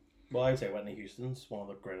 Well, I would say Whitney Houston's one of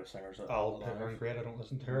the greatest singers. I'll put her in great. I don't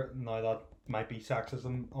listen to her. Now, that might be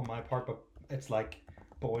sexism on my part, but it's like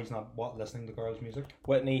boys not listening to girls' music.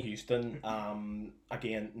 Whitney Houston,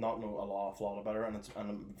 again, not know a lot about her, and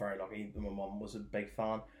I'm very lucky that my mum was a big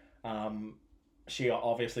fan. She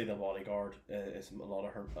obviously, The Bodyguard is a lot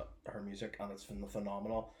of her music, and it's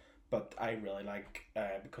phenomenal. But I really like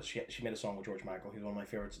because she made a song with George Michael, who's one of my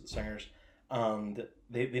favourite singers, and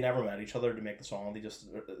they never met each other to make the song. They just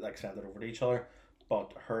like sent it over to each other.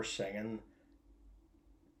 But her singing,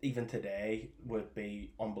 even today, would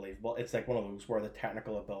be unbelievable. It's like one of those where the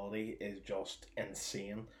technical ability is just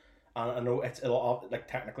insane. And I know it's a lot of, like,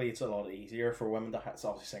 technically it's a lot easier for women to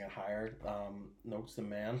obviously sing at higher notes than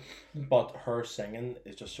men, but her singing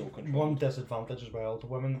is just so controlled. One disadvantage as well to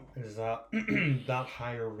women is that that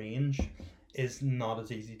higher range is not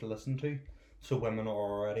as easy to listen to, so women are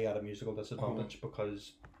already at a musical disadvantage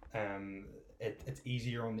because it's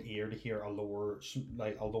easier on the ear to hear a lower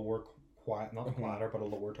quiet, not quieter, but a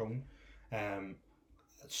lower tone.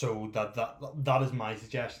 So that is my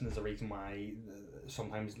suggestion, is the reason why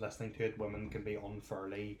sometimes listening to it, women can be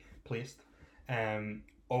unfairly placed.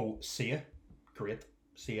 Sia, great.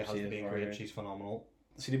 Sia has been great. She's phenomenal.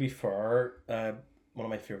 See, to be fair, one of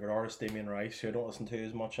my favourite artists, Damien Rice, who I don't listen to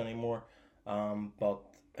as much anymore, but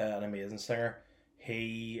an amazing singer.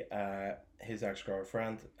 He, his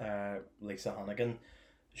ex-girlfriend, Lisa Hannigan,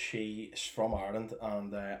 she's from Ireland,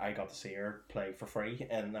 and I got to see her play for free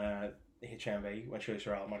in HMV when she released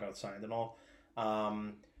her album. I got it signed and all.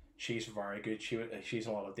 She's very good. She's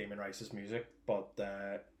a lot of Damien Rice's music, but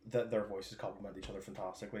their voices complement each other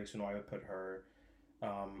fantastically. So now I would put her.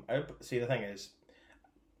 See, the thing is,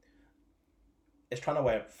 it's trying to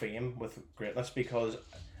weigh up fame with greatness, because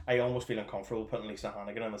I almost feel uncomfortable putting Lisa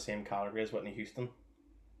Hannigan in the same category as Whitney Houston.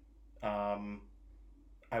 I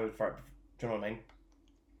would. Do you know what I mean?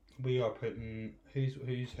 We are putting who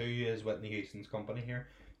is Whitney Houston's company here?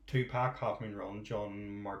 Tupac, Half Moon Run,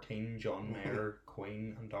 John Martine, John Mayer,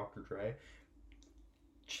 Queen, and Dr. Dre.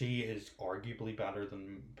 She is arguably better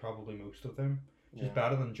than probably most of them. She's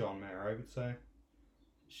better than John Mayer, I would say.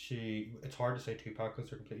 It's hard to say Tupac because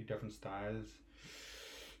they're completely different styles.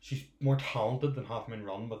 She's more talented than Half Moon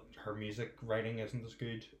Run, but her music writing isn't as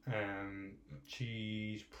good.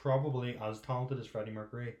 She's probably as talented as Freddie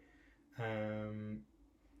Mercury.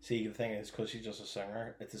 See, the thing is, because she's just a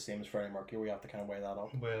singer, it's the same as Freddie Mercury. We have to kind of weigh that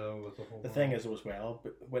up. Well, with the whole thing is, as well,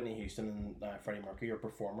 but Whitney Houston and Freddie Mercury are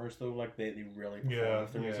performers, though. Like, they really perform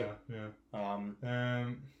with their music.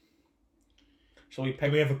 Shall we pick?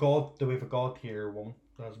 Do we have a God tier woman?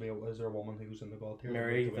 Is there a woman who's in the God tier?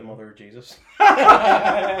 Mary, the mother of Jesus.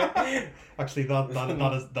 Actually,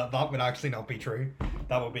 that would actually not be true.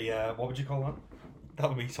 That would be what would you call that? That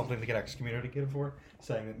would be something to get excommunicated for,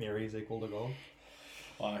 saying that Mary is equal to God.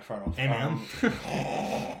 Fair enough.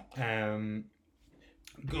 Amen.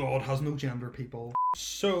 God has no gender, people.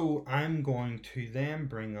 So I'm going to then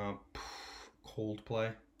bring up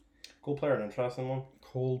Coldplay. Coldplay are an interesting one.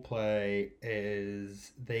 Coldplay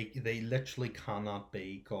is they literally cannot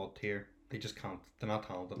be God tier. They just can't. They're not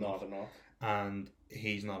talented enough. No, they're not. And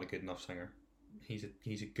he's not a good enough singer. He's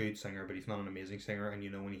a good singer, but he's not an amazing singer. And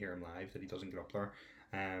you know when you hear him live that he doesn't get up there.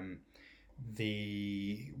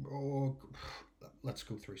 Let's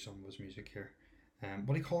go through some of his music here.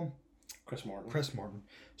 What do you call him? Chris Martin. Chris Martin.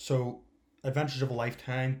 So, Adventures of a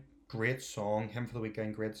Lifetime, great song. Him for the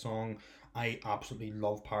Weekend, great song. I absolutely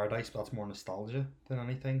love Paradise, but that's more nostalgia than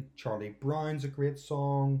anything. Charlie Brown's a great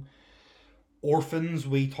song. Orphans,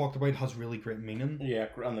 we talked about, has really great meaning. Yeah,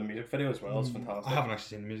 and the music video as well is fantastic. I haven't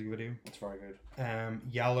actually seen the music video. It's very good.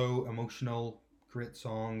 Yellow, Emotional, great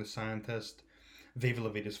song. The Scientist. Viva La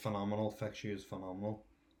Vida is phenomenal. Fix You is phenomenal.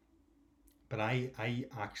 But I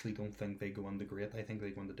actually don't think they go into great. I think they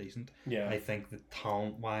go into decent. Yeah. I think that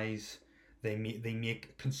talent-wise, They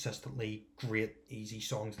make consistently great, easy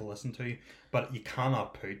songs to listen to, but you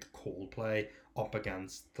cannot put Coldplay up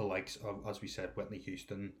against the likes of, as we said, Whitney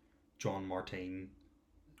Houston, John Martine.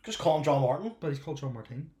 Just call him John Martin. But he's called John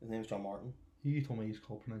Martine. His name's John Martin. You told me he's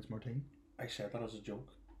called pronounced Martine. I said that as a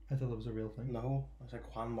joke. I thought that was a real thing. No, I was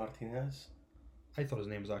like Juan Martinez. I thought his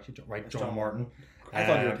name was actually It's John Martin. I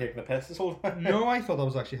thought you were taking the piss this whole time. No, I thought that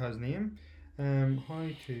was actually his name. How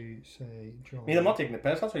to say John? I mean, I'm not taking the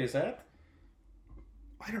piss. That's what you said.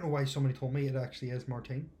 I don't know why somebody told me it actually is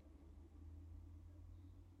Martine.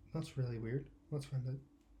 That's really weird. Let's find out.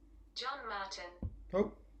 John Martin.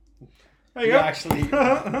 Oh, There you go. Actually,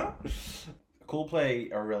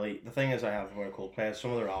 Coldplay are really, the thing is I have about Coldplay is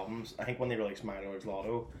some of their albums. I think when they released My Lord's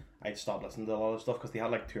Lotto, I stopped listening to a lot of stuff because they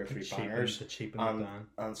had like 2 or 3 bangers. To cheapen it down.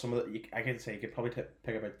 And some of the, I could say you could probably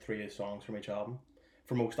pick about 3 songs from each album.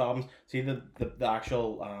 For most albums, see the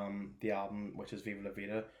actual the album, which is Viva La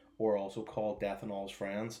Vida, or also called Death and All His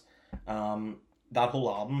Friends. That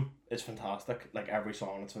whole album is fantastic. Like every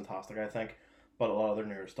song, it's fantastic. I think, but a lot of their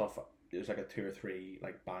newer stuff, there's like a 2 or 3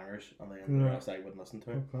 like bangers, and then the rest I wouldn't listen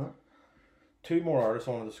to. Okay. 2 more artists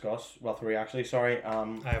I want to discuss. Well, 3 actually. Sorry. I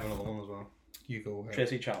have another one as well. You go ahead.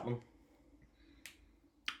 Tracy Chapman.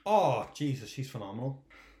 Oh Jesus, she's phenomenal.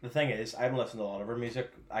 The thing is, I haven't listened to a lot of her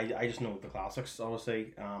music. I just know the classics,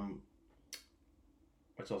 obviously.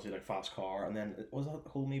 Which obviously like Fast Car, and then was that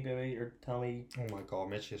Hold Me Baby or Tell Me? Oh my god,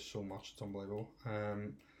 Mitch is so much. It's unbelievable.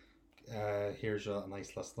 Here's a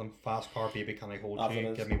nice list of them. Fast Car, Baby Can I Hold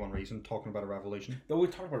You, Give Me One Reason, Talking About a Revolution. No, we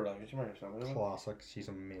talked about Revolution. Classic. She's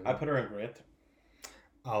amazing. I put her in Great.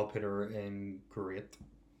 I'll put her in Great.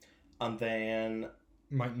 And then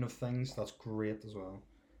Mountain of Things, that's great as well.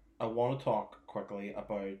 I want to talk quickly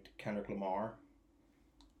about Kendrick Lamar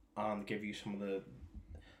and give you some of the...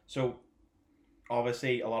 So,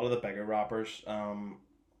 obviously, a lot of the bigger rappers on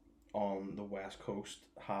the West Coast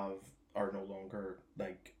are no longer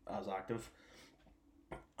like as active.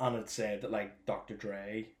 And it's said that like Dr.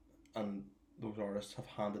 Dre and those artists have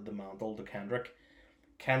handed the mantle to Kendrick.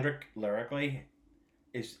 Kendrick, lyrically,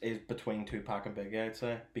 is between Tupac and Biggie, I'd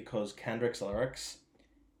say, because Kendrick's lyrics...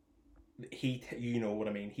 you know what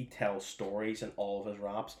I mean, he tells stories in all of his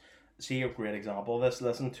raps. See a great example of this,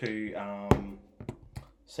 listen to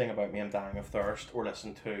Sing About Me I'm Dying of Thirst, or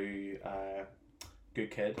listen to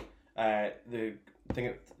Good Kid. The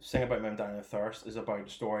thing, Sing About Me I'm Dying of Thirst is about a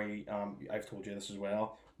story, I've told you this as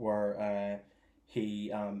well, where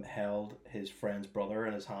he held his friend's brother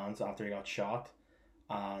in his hands after he got shot,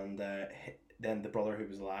 and then the brother who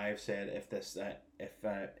was alive said if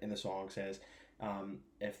in the song says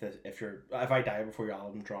if I die before your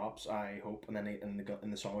album drops, I hope. And then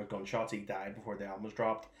in the song with gunshots, he died before the album was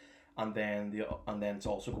dropped. And then it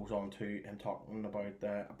also goes on to him talking about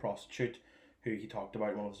a prostitute who he talked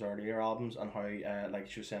about in one of his earlier albums, and how like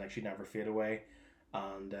she was saying like she'd never fade away,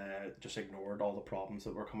 and just ignored all the problems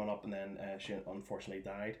that were coming up, and then she unfortunately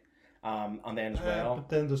died. And then as well. But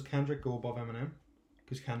then does Kendrick go above Eminem?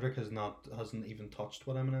 Because Kendrick hasn't even touched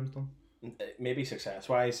what Eminem's done. Maybe success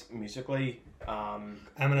wise, musically,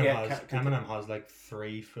 Eminem has like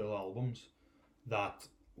 3 full albums that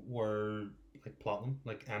were like platinum.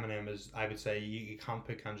 Like Eminem is, I would say you can't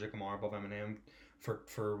put Kendrick Lamar above Eminem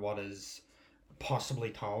for what is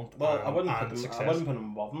possibly talent. Well, I wouldn't put them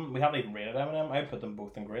above them. We haven't even rated Eminem. I put them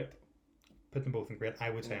both in great. Put them both in great.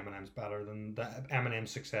 I would say Eminem's better than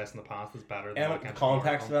Eminem's success in the past is better than the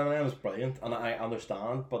context of Eminem is brilliant, and I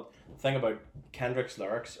understand. But the thing about Kendrick's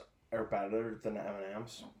lyrics are better than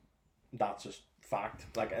Eminem's. That's just fact.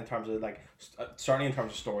 Like in terms of certainly in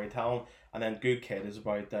terms of storytelling. And then Good Kid is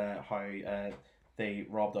about how they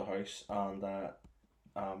robbed a house and had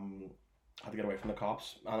to get away from the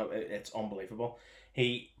cops, and it's unbelievable.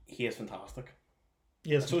 He is fantastic.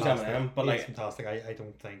 Yes, so is Eminem, but like fantastic. I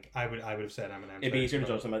don't think I would have said Eminem. It'd be easier to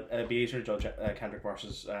judge them. It'd be easier to judge Kendrick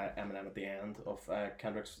versus Eminem at the end of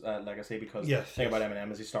Kendrick's legacy, because the thing about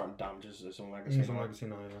Eminem is he's starting to damage his own legacy. His own legacy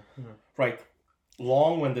now, yeah. Right,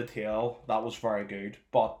 long-winded tale. That was very good,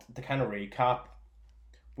 but to kind of recap,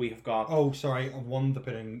 we have got. Oh, sorry, one to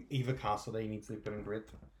put in. Eva Cassidy needs to be put in great.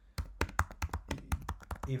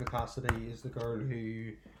 Eva Cassidy is the girl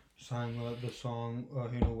who sang the song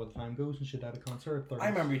Who Know Where the Time Goes, and she died at a concert. I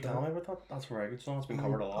remember you telling me about that. That's a very good song. It's been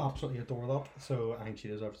covered a lot. Absolutely adore that. So I think she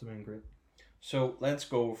deserves to be in great. So let's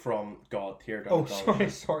go from God Tier down. Oh,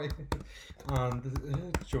 sorry. And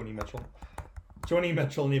Joni Mitchell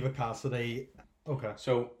and Eva Cassidy. Okay.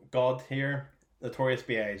 So God Tier, Notorious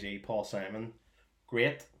B.I.G., Paul Simon,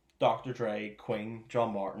 great. Dr. Dre, Queen,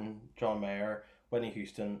 John Martin, John Mayer, Whitney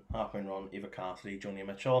Houston, Half Moon Run, Eva Cassidy, Joni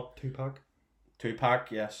Mitchell.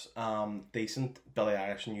 Tupac, yes. Decent. Billie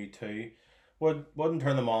Eilish and U2. wouldn't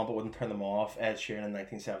turn them on, but wouldn't turn them off. Ed Sheeran in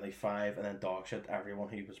 1975, and then dog shit anyone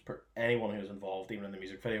who was involved, even in the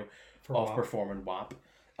music video, For of WAP. performing WAP.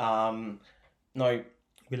 Now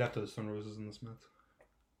We left out the Stone Roses and the Smiths.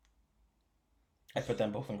 I put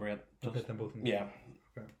them both in great. We put them both in. Yeah.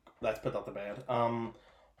 Okay. Let's put that to bed. Oh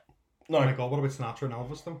No, my god, what about Sinatra and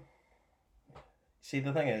Elvis though? see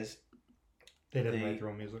the thing is, They didn't write their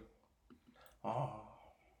own music.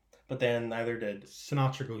 but then neither did.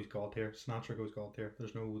 Sinatra goes God tier. Sinatra goes God tier.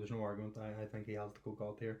 There's no argument. I think he has to go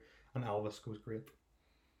God tier. And Elvis goes great.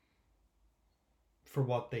 For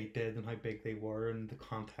what they did and how big they were and the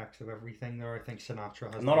context of everything there, I think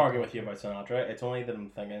Sinatra has. I'm not arguing with you about Sinatra. It's only that I'm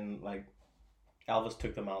thinking like Elvis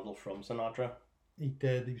took the mantle from Sinatra, He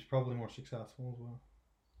did. He was probably more successful as well.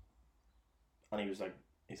 and he's like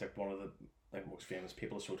one of the like most famous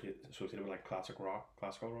people associated with like classical rock.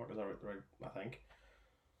 Is that right? I think.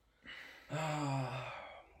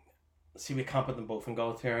 See, we can't put them both in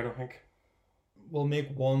God tier, I don't think. We'll make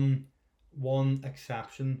one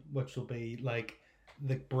exception, which will be like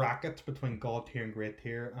the bracket between God tier and Great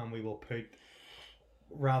tier, and we will put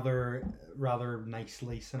rather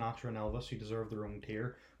nicely Sinatra and Elvis, who deserve their own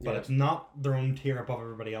tier, but it's not their own tier above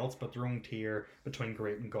everybody else, but their own tier between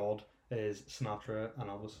Great and God is Sinatra and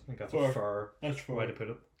Elvis. I think that's a fair way to put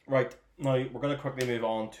it. Right, now we're going to quickly move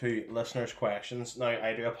on to listeners' questions. Now,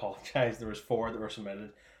 I do apologise, there was 4 that were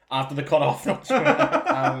submitted after the cut-off.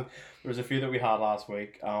 There was a few that we had last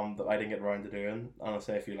week that I didn't get around to doing, and I'll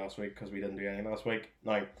say a few last week because we didn't do any last week.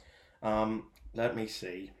 Now, let me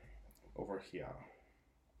see over here.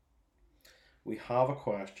 We have a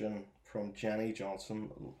question from Jenny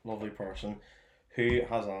Johnson, lovely person, who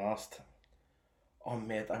has asked, oh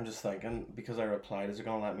mate, I'm just thinking, because I replied, is it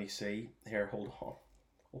going to let me see? Here, hold on.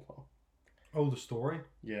 Oh, the story?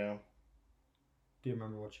 Yeah. Do you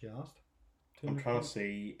remember what she asked? I'm trying to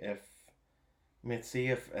see if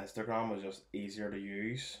Instagram was just easier to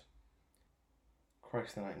use.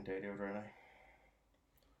 Christ, the night and day, dude, really.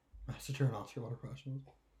 Message her and ask her what her question was.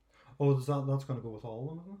 Oh, that's going to go with all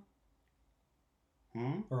of them,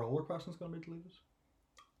 isn't it? Are all her questions going to be deleted?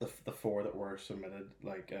 The 4 that were submitted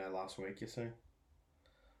like last week, you see.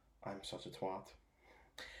 I'm such a twat.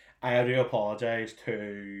 I do apologise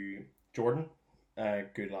to Jordan,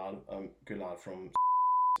 good lad from.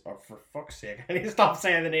 Or for fuck's sake, I need to stop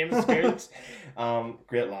saying the name of schools.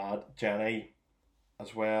 Great lad, Jenny,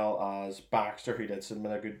 as well as Baxter, who did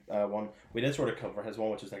submit a good one. We did sort of cover his one,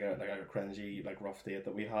 which is like a cringy, like rough date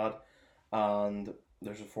that we had, and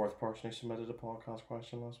there's a 4th person who submitted a podcast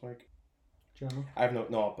question last week. Jenny? I have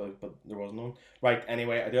no, but there was none. Right.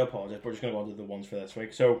 Anyway, I do apologise. We're just going to go on to the ones for this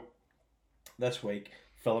week. So this week,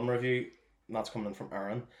 film review, and that's coming in from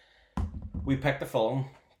Aaron. We picked a film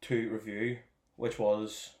to review, which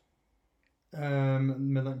was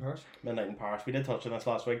Midnight in Paris. Midnight in Paris. We did touch on this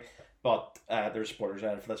last week, but there's spoilers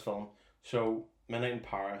added for this film. So Midnight in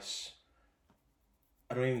Paris,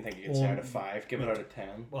 I don't even think you can say out of 5. Give it out of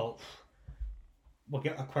 10. Well, we'll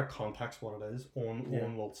get a quick context what it is.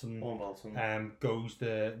 Owen Wilson. Owen Wilson. Goes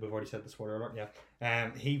to, we've already said the spoiler alert,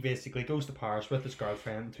 yeah. He basically goes to Paris with his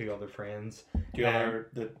girlfriend and 2 other friends.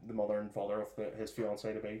 The mother and father of his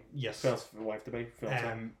fiancée to be. Yes. Wife to be.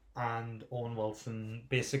 Fiancée. And Owen Wilson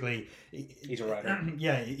basically he's a writer.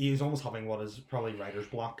 Yeah, he's almost having what is probably writer's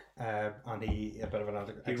block, and he a bit of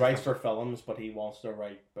another. He writes for films, but he wants to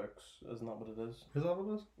write books. Isn't that what it is? Is that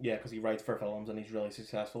what it is? Yeah, because he writes for films and he's really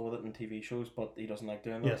successful with it in TV shows, but he doesn't like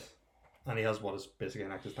doing that. Yes, and he has what is basically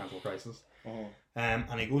an existential crisis. Uh-huh.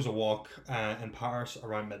 And he goes a walk in Paris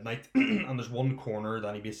around midnight, and there's one corner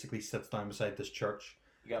that he basically sits down beside this church.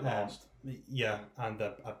 You get lost. Yeah, and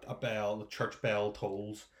the church bell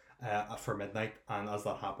tolls for midnight, and as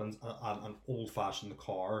that happens, an old-fashioned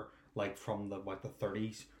car, like from the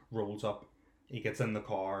 30s, rolls up. He gets in the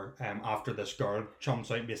car after this girl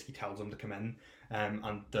jumps out and basically tells him to come in,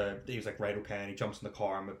 and he was like, right, okay, and he jumps in the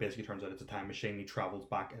car, and it basically turns out it's a time machine. He travels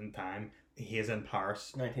back in time. He is in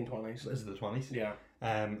Paris. 1920s. Is it the 20s? Yeah.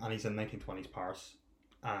 And he's in 1920s Paris,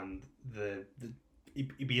 and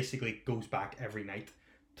he basically goes back every night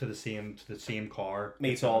to the same car.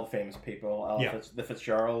 Meets all the famous people. Yeah. The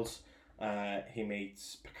Fitzgeralds. He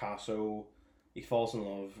meets Picasso. He falls in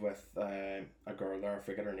love with a girl there. I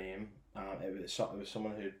forget her name. It was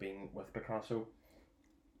someone who'd been with Picasso.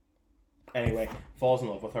 Anyway, falls in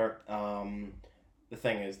love with her. The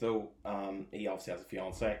thing is though, he obviously has a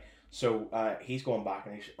fiance. So he's going back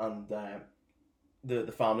and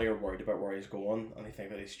the family are worried about where he's going, and they think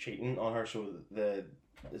that he's cheating on her. So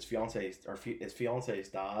his fiance's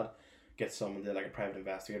dad gets someone to, like, a private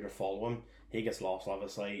investigator to follow him. He gets lost,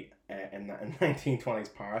 obviously, in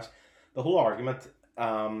 1920s Paris. The whole argument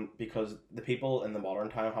because the people in the modern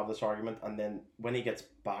time have this argument, and then when he gets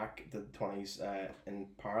back to the 20s in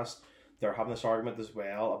Paris, they're having this argument as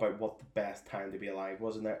well about what the best time to be alive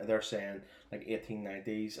was, and they're saying like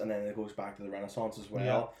 1890s, and then it goes back to the Renaissance as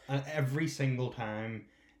well. Yeah. And every single time,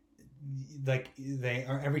 like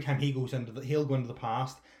every time he'll go into the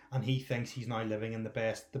past, and he thinks he's now living in the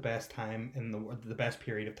best time in the best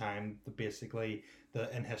period of time, basically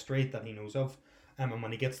in history that he knows of. And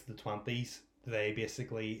when he gets to the 20s, they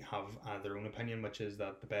basically have their own opinion, which is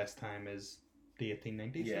that the best time is the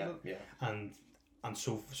 1890s. Yeah, yeah. And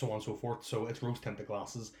so on and so forth. So it's rose tinted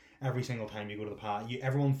glasses. Every single time you go to the past,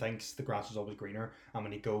 everyone thinks the grass is always greener. And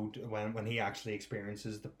when when he actually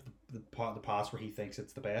experiences the part of the past where he thinks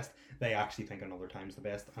it's the best, they actually think another time's the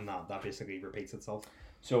best, and that basically repeats itself.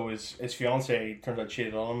 So his fiance turns out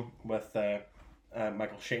cheated on him with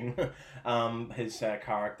Michael Sheen, his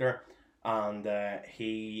character, and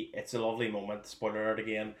it's a lovely moment. Spoiler alert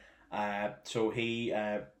again. So he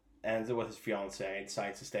ends it with his fiance,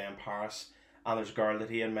 decides to stay in Paris. And there's a girl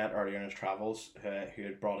that he had met earlier in his travels who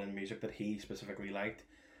had brought in music that he specifically liked.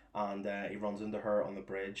 And he runs into her on the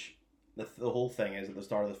bridge. The whole thing is, at the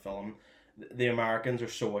start of the film, the Americans are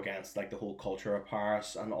so against like the whole culture of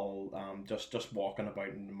Paris and all, just walking about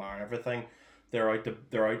and admiring everything. They're out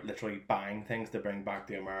literally buying things to bring back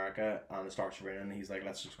to America, and it starts raining. He's like,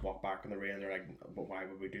 let's just walk back in the rain. They're like, but why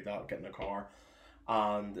would we do that? Get in a car.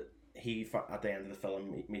 And he, at the end of the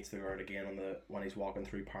film, meets the girl again when he's walking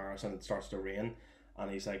through Paris, and it starts to rain, and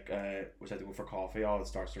he's like, we said to go for coffee. Oh, it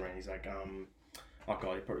starts to rain. He's like, oh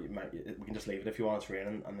god, we can just leave it if you want, it's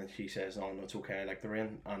raining. And then she says, oh no, it's okay, I like the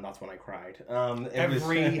rain. And that's when I cried.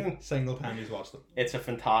 Every single time he's watched it. It's a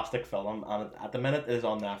fantastic film, and at the minute it is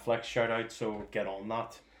on Netflix. Shout out, so get on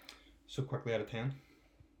that. So quickly, out of 10?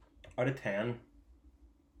 Out of 10,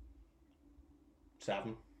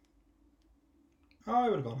 7. Oh,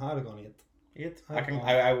 I'd have gone 8. 8?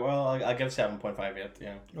 I'll give 7.58,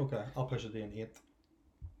 yeah. Okay, I'll push it to an 8.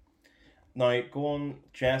 Now, go on.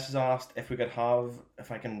 Jess has asked if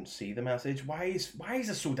I can see the message. Why is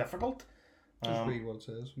this so difficult? Just read what it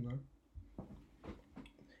says from there.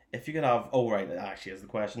 If you could have, it actually is the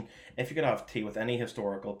question. If you could have tea with any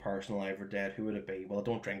historical person alive or dead, who would it be? Well, I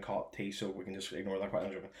don't drink hot tea, so we can just ignore that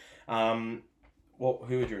question. Who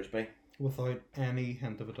would yours be? Without any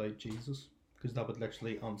hint of a doubt, Jesus, because that would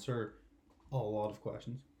literally answer a lot of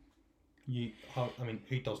questions.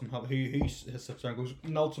 Who doesn't have who sits there and goes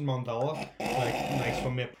Nelson Mandela? Like, nice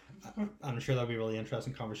one, mate. I'm sure that'd be a really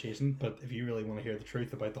interesting conversation. But if you really want to hear the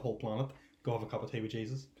truth about the whole planet, go have a cup of tea with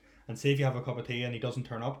Jesus. And see if you have a cup of tea and he doesn't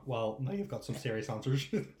turn up, well, now you've got some serious answers.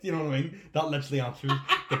 You know what I mean? That literally answers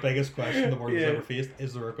the biggest question the world has ever faced: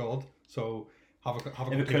 is there a God? So have a cup of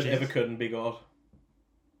tea with Jesus. If it couldn't be God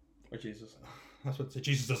or Jesus. That's what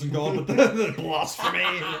Jesus doesn't go on, but the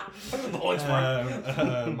blasphemy. The Holy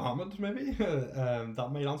Spirit. Muhammad, maybe. That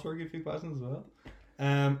might answer a few questions as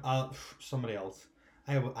well. Somebody else.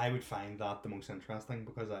 I would find that the most interesting,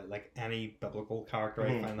 because I like any biblical character.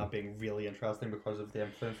 I find that being really interesting because of the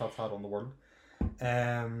influence that's had on the world.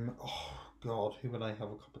 Oh God, who would I have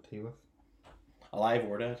a cup of tea with? Alive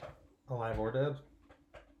or dead? Alive or dead.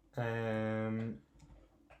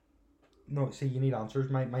 No, see, you need answers.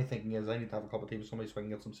 My thinking is I need to have a cup of tea with somebody so I can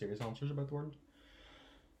get some serious answers about the world.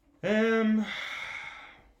 Do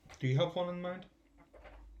you have one in mind?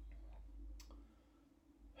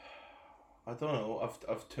 I don't know.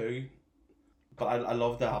 I've two, but I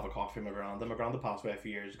love to have a coffee with my granda. My granda passed away a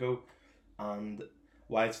few years ago, and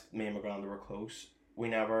whilst me and my granda were close, we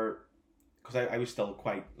never, because I was still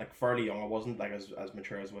quite fairly young. I wasn't as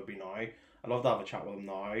mature as I would be now. I'd love to have a chat with him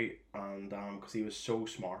now, and because he was so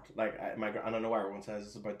smart. And I know everyone says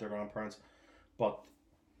this about their grandparents, but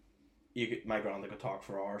my granda could talk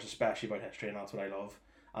for hours, especially about history, and that's what I love.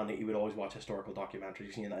 And he would always watch historical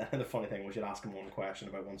documentaries. You know, and the funny thing was, you'd ask him one question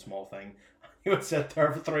about one small thing, he would sit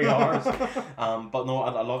there for 3 hours. But no,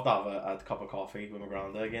 I'd love to have a cup of coffee with my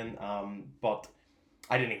granda again. But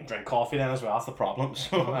I didn't even drink coffee then as well. That's the problem.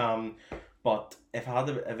 So but if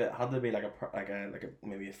it had to be like a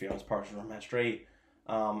maybe a famous person from history,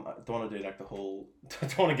 I don't want to do the whole. I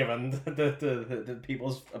don't want to give in the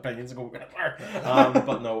people's opinions and go Hitler.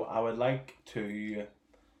 But no, I would like to.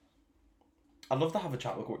 I'd love to have a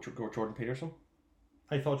chat with Jordan Peterson.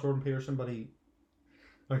 I thought Jordan Peterson, but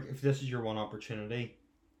if this is your one opportunity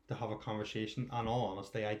to have a conversation. In all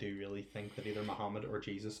honesty, I do really think that either Muhammad or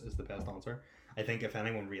Jesus is the best answer. I think if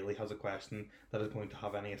anyone really has a question that is going to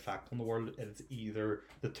have any effect on the world, it's either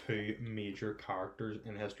the two major characters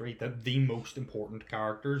in history. The most important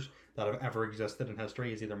characters that have ever existed in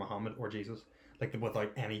history is either Muhammad or Jesus. Like,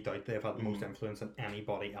 without any doubt, they've had the most influence on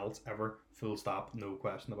anybody else ever. Full stop, no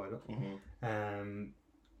question about it.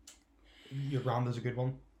 Your brand is a good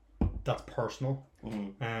one. That's personal.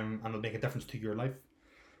 And it'll make a difference to your life.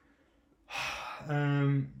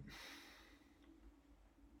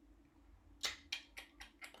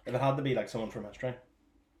 If it had to be like someone from history,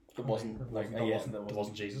 it wasn't it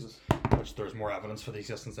wasn't Jesus. Which there's more evidence for the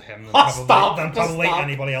existence of him than probably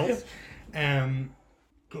anybody else. God,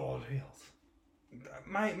 who else?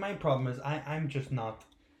 My problem is I'm just not.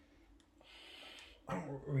 I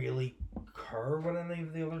don't really care what any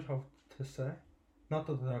of the others have to say. Not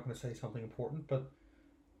that they're not going to say something important, but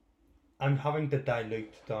I'm having to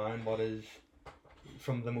dilute down what is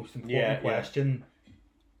from the most important question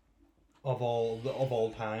of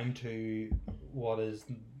all time to what is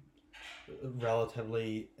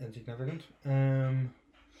relatively insignificant.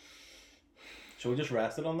 Should we just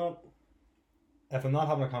rest it on that? If I'm not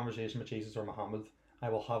having a conversation with Jesus or Muhammad, I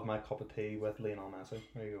will have my cup of tea with Lionel Messi.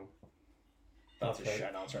 There you go. That's a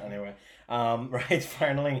shit answer anyway. Right,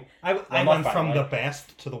 finally. I went from the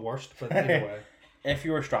best to the worst, but either way. If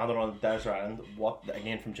you were stranded on a desert island, what,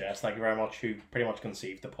 again from Jess, thank you very much, who pretty much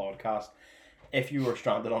conceived the podcast. If you were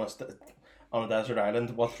stranded on a desert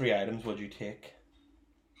island, what 3 items would you take?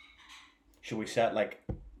 Should we set like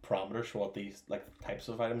parameters for what these like types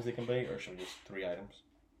of items they can be, or should we just 3 items?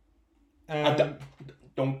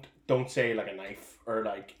 Don't say like a knife or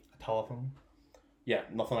like a telephone. Yeah,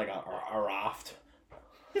 nothing like a raft.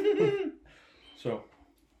 So,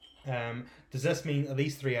 does this mean are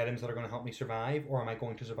these 3 items that are going to help me survive, or am I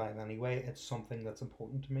going to survive anyway? It's something that's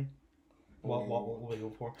important to me. What will we go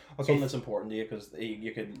for? Okay, something that's important to you, because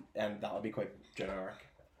you could, and that would be quite generic.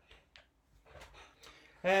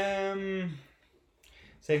 So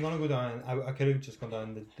I'm gonna go down. I could have just gone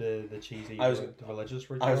down the cheesy, the religious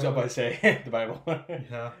route. I was about to say the Bible.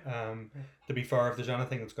 Yeah. To be fair, if there's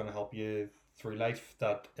anything that's going to help you through life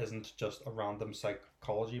that isn't just a random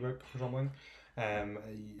psychology book or something,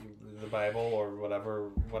 the Bible or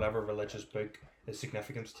whatever religious book is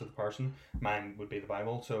significant to the person, mine would be the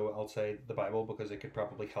Bible. So I'll say the Bible because it could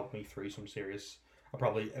probably help me through some serious. I'll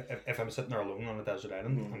probably, if I'm sitting there alone on a desert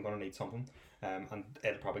island, I'm going to need something, and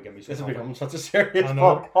it'll probably give me some. This will become such a serious. I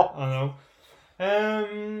know.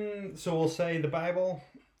 So we'll say the Bible.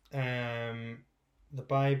 The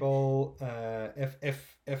Bible.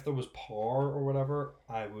 If there was power or whatever,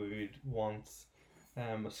 I would want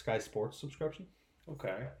a Sky Sports subscription.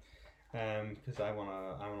 Okay. Because I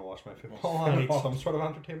wanna watch my football. I need some sort of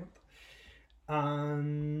entertainment.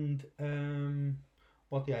 And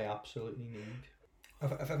what do I absolutely need?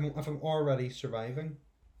 If I'm already surviving,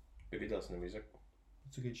 maybe listen to music.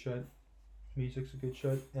 It's a good shout. Music's a good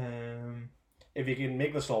shout. If you can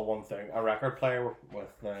make this all one thing, a record player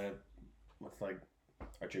with like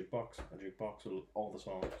a jukebox with all the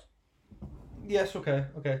songs. Yes, okay.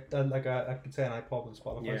 Like I could say an iPod with a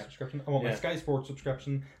Spotify subscription. I want my Sky Sports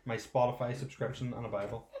subscription, my Spotify subscription, and a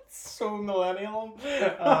Bible. That's so millennial.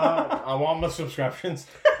 I want my subscriptions.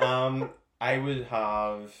 I would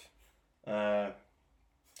have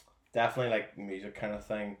definitely like music kind of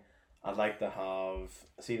thing. I'd like to have.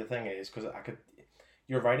 See, the thing is, because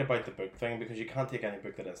you're right about the book thing, because you can't take any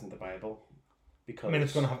book that isn't the Bible. Because I mean,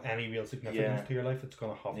 it's going to have any real significance to your life. It's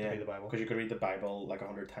going to have to be the Bible. Because you could read the Bible like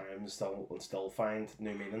 100 times, and still find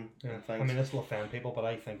new meaning. Yeah. And things. I mean, this will offend people, but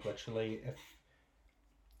I think literally,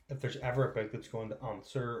 if there's ever a book that's going to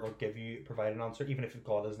answer or provide an answer, even if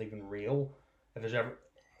God isn't even real,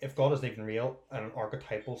 if God isn't even real in an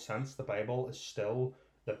archetypal sense, the Bible is still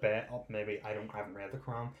the best. Maybe I haven't read the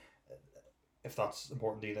Quran. If that's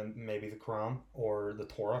important to you, then maybe the Quran or the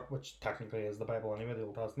Torah, which technically is the Bible anyway, the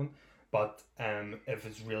Old Testament. But if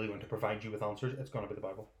it's really going to provide you with answers, it's going to be the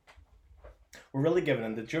Bible. We're really giving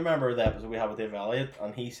in. Did you remember the episode we had with Dave Elliott?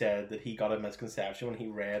 And he said that he got a misconception when he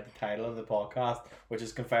read the title of the podcast, which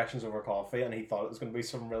is Confessions Over Coffee, and he thought it was going to be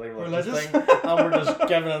some really religious thing. And we're just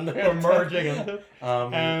giving into it. We're merging into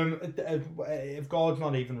it. If God's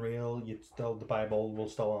not even real, the Bible will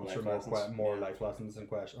still answer more life lessons and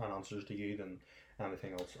answers to you than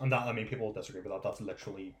anything else. And that, I mean, people disagree with that.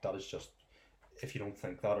 That is just. If you don't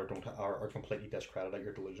think that or completely discredit it,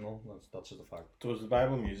 you're delusional. That's just a fact. So it was the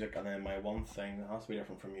Bible, music, and then my one thing that has to be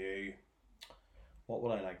different from you. What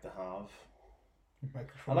would I like to have?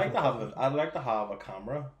 I'd like to have a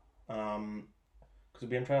camera. Because it'd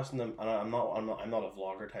be interesting to, and I'm not a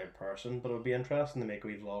vlogger type person, but it would be interesting to make a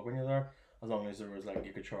wee vlog when you're there, as long as there was like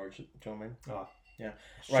you could charge it. Do you know what I mean? Ah, Yeah.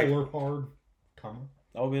 Right. solar powered camera.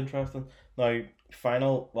 That would be interesting. Now,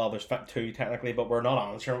 there's two technically, but we're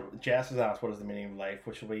not answering. Jess has asked what is the meaning of life,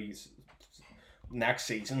 which will be next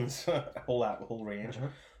season's whole range. Uh-huh.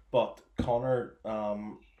 But Connor,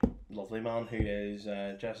 lovely man, who is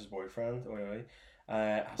Jess's boyfriend,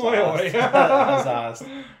 has asked,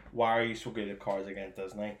 why are you so good at Cards Against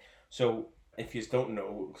Disney? So, if you don't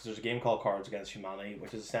know, because there's a game called Cards Against Humanity,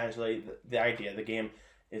 which is essentially the idea of the game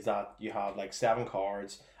is that you have like 7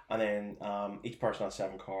 cards, and then each person has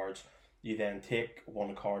 7 cards. You then take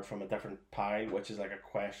one card from a different pile, which is like a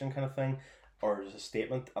question kind of thing, or there's a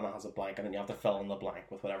statement, and it has a blank, and then you have to fill in the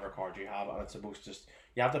blank with whatever card you have, and it's supposed to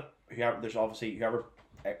whoever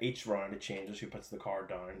each round it changes who puts the card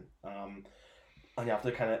down, and you have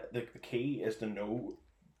to kind of the key is to know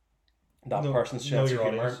that person's sense of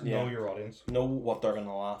humor, know your audience, know what they're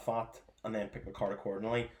gonna laugh at, and then pick the card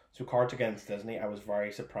accordingly. So Cards Against Disney, I was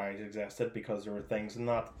very surprised existed, because there were things in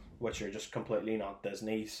that which are just completely not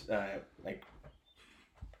Disney's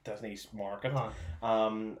Disney's market. It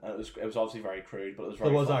was obviously very crude, but it was very.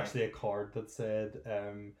 There was funny. actually a card that said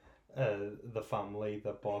the family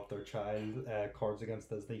that bought their child Cards Against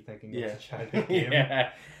Disney, thinking it was a childhood game.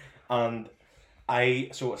 Yeah, and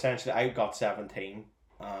so essentially I got 17.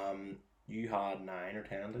 You had 9 or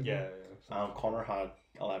 10, didn't you? Yeah. Connor had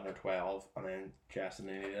 11 or 12, and then Jess and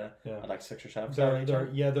Anita had like 6 or 7. They're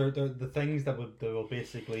the things that will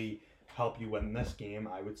basically help you win this game,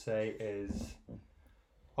 I would say, is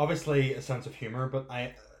obviously a sense of humor, but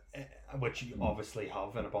which you obviously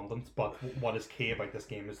have in abundance. But what is key about this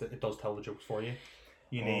game is that it does tell the jokes for you.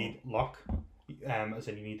 You need luck, as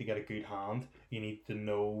in you need to get a good hand. You need to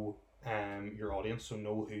know your audience, so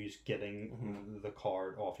know who's getting the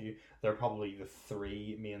card off you. They're probably the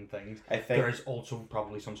 3 main things. I think there is also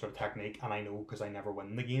probably some sort of technique, and I know because I never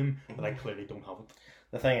win the game, but I clearly don't have it.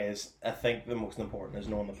 The thing is, I think the most important is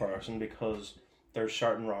knowing the person, because there's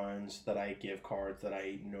certain rounds that I give cards that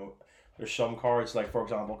I know. There's some cards, like for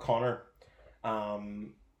example Connor, I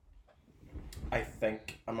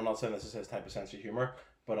think, I'm not saying this is his type of sense of humour,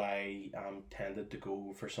 but I tended to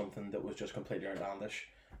go for something that was just completely outlandish.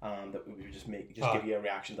 That would just give you a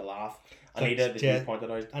reaction to laugh. Anita, that you pointed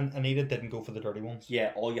out, and Anita didn't go for the dirty ones.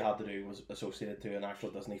 Yeah, all you had to do was associate it to an actual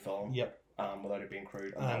Disney film. Yep. Without it being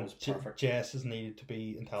crude, and that was perfect. Jess is needed to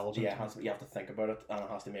be intelligent. Yeah, you have to think about it, and it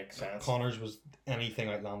has to make sense. Connor's was anything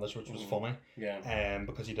outlandish, which was funny. Yeah.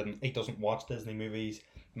 Because he doesn't watch Disney movies.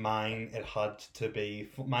 Mine just had to be.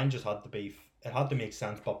 It had to make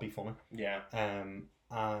sense, but be funny. Yeah.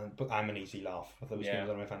 But I'm an easy laugh with those games,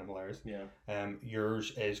 and I find them hilarious. Yeah.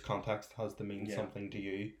 Yours is context has to mean something to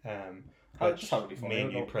you. Which just have to be funny. Me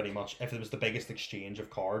and you pretty much. If it was the biggest exchange of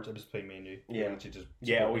cards, it was between me and you.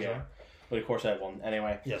 Yeah. But of course I won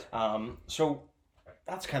anyway. Yes. So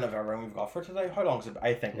that's kind of everything we've got for today. How long is it?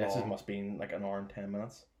 I think this must be like an hour and 10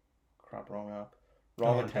 minutes. Crap, wrong app.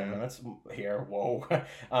 Wrong in 10 minutes here. Whoa.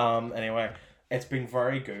 Anyway, it's been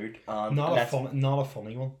very good. Not a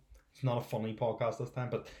funny one. It's not a funny podcast this time,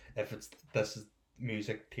 but if this is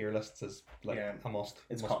music tier lists is like a must.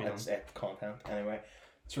 It's content anyway.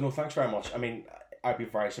 So no, thanks very much. I mean, I'd be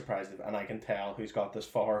very surprised and I can tell who's got this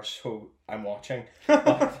far, so I'm watching.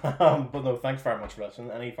 But no, thanks very much for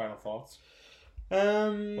listening. Any final thoughts?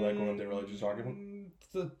 Without going into a religious argument.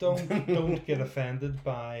 Don't get offended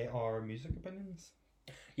by our music opinions.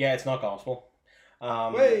 Yeah, it's not gospel.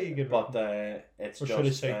 It's or just. Should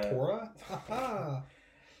I say Torah?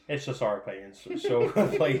 It's just our opinions. So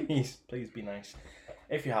please be nice.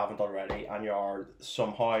 If you haven't already and you are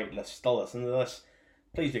somehow still listening to this,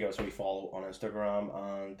 please do give us a wee follow on Instagram,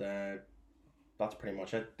 and that's pretty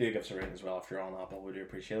much it. Do give us a rating as well if you're on Apple. We do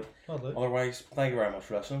appreciate it. Otherwise, thank you very much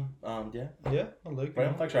for listening. And yeah, I'll do.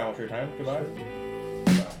 Brilliant. Thanks very much for your time. Goodbye.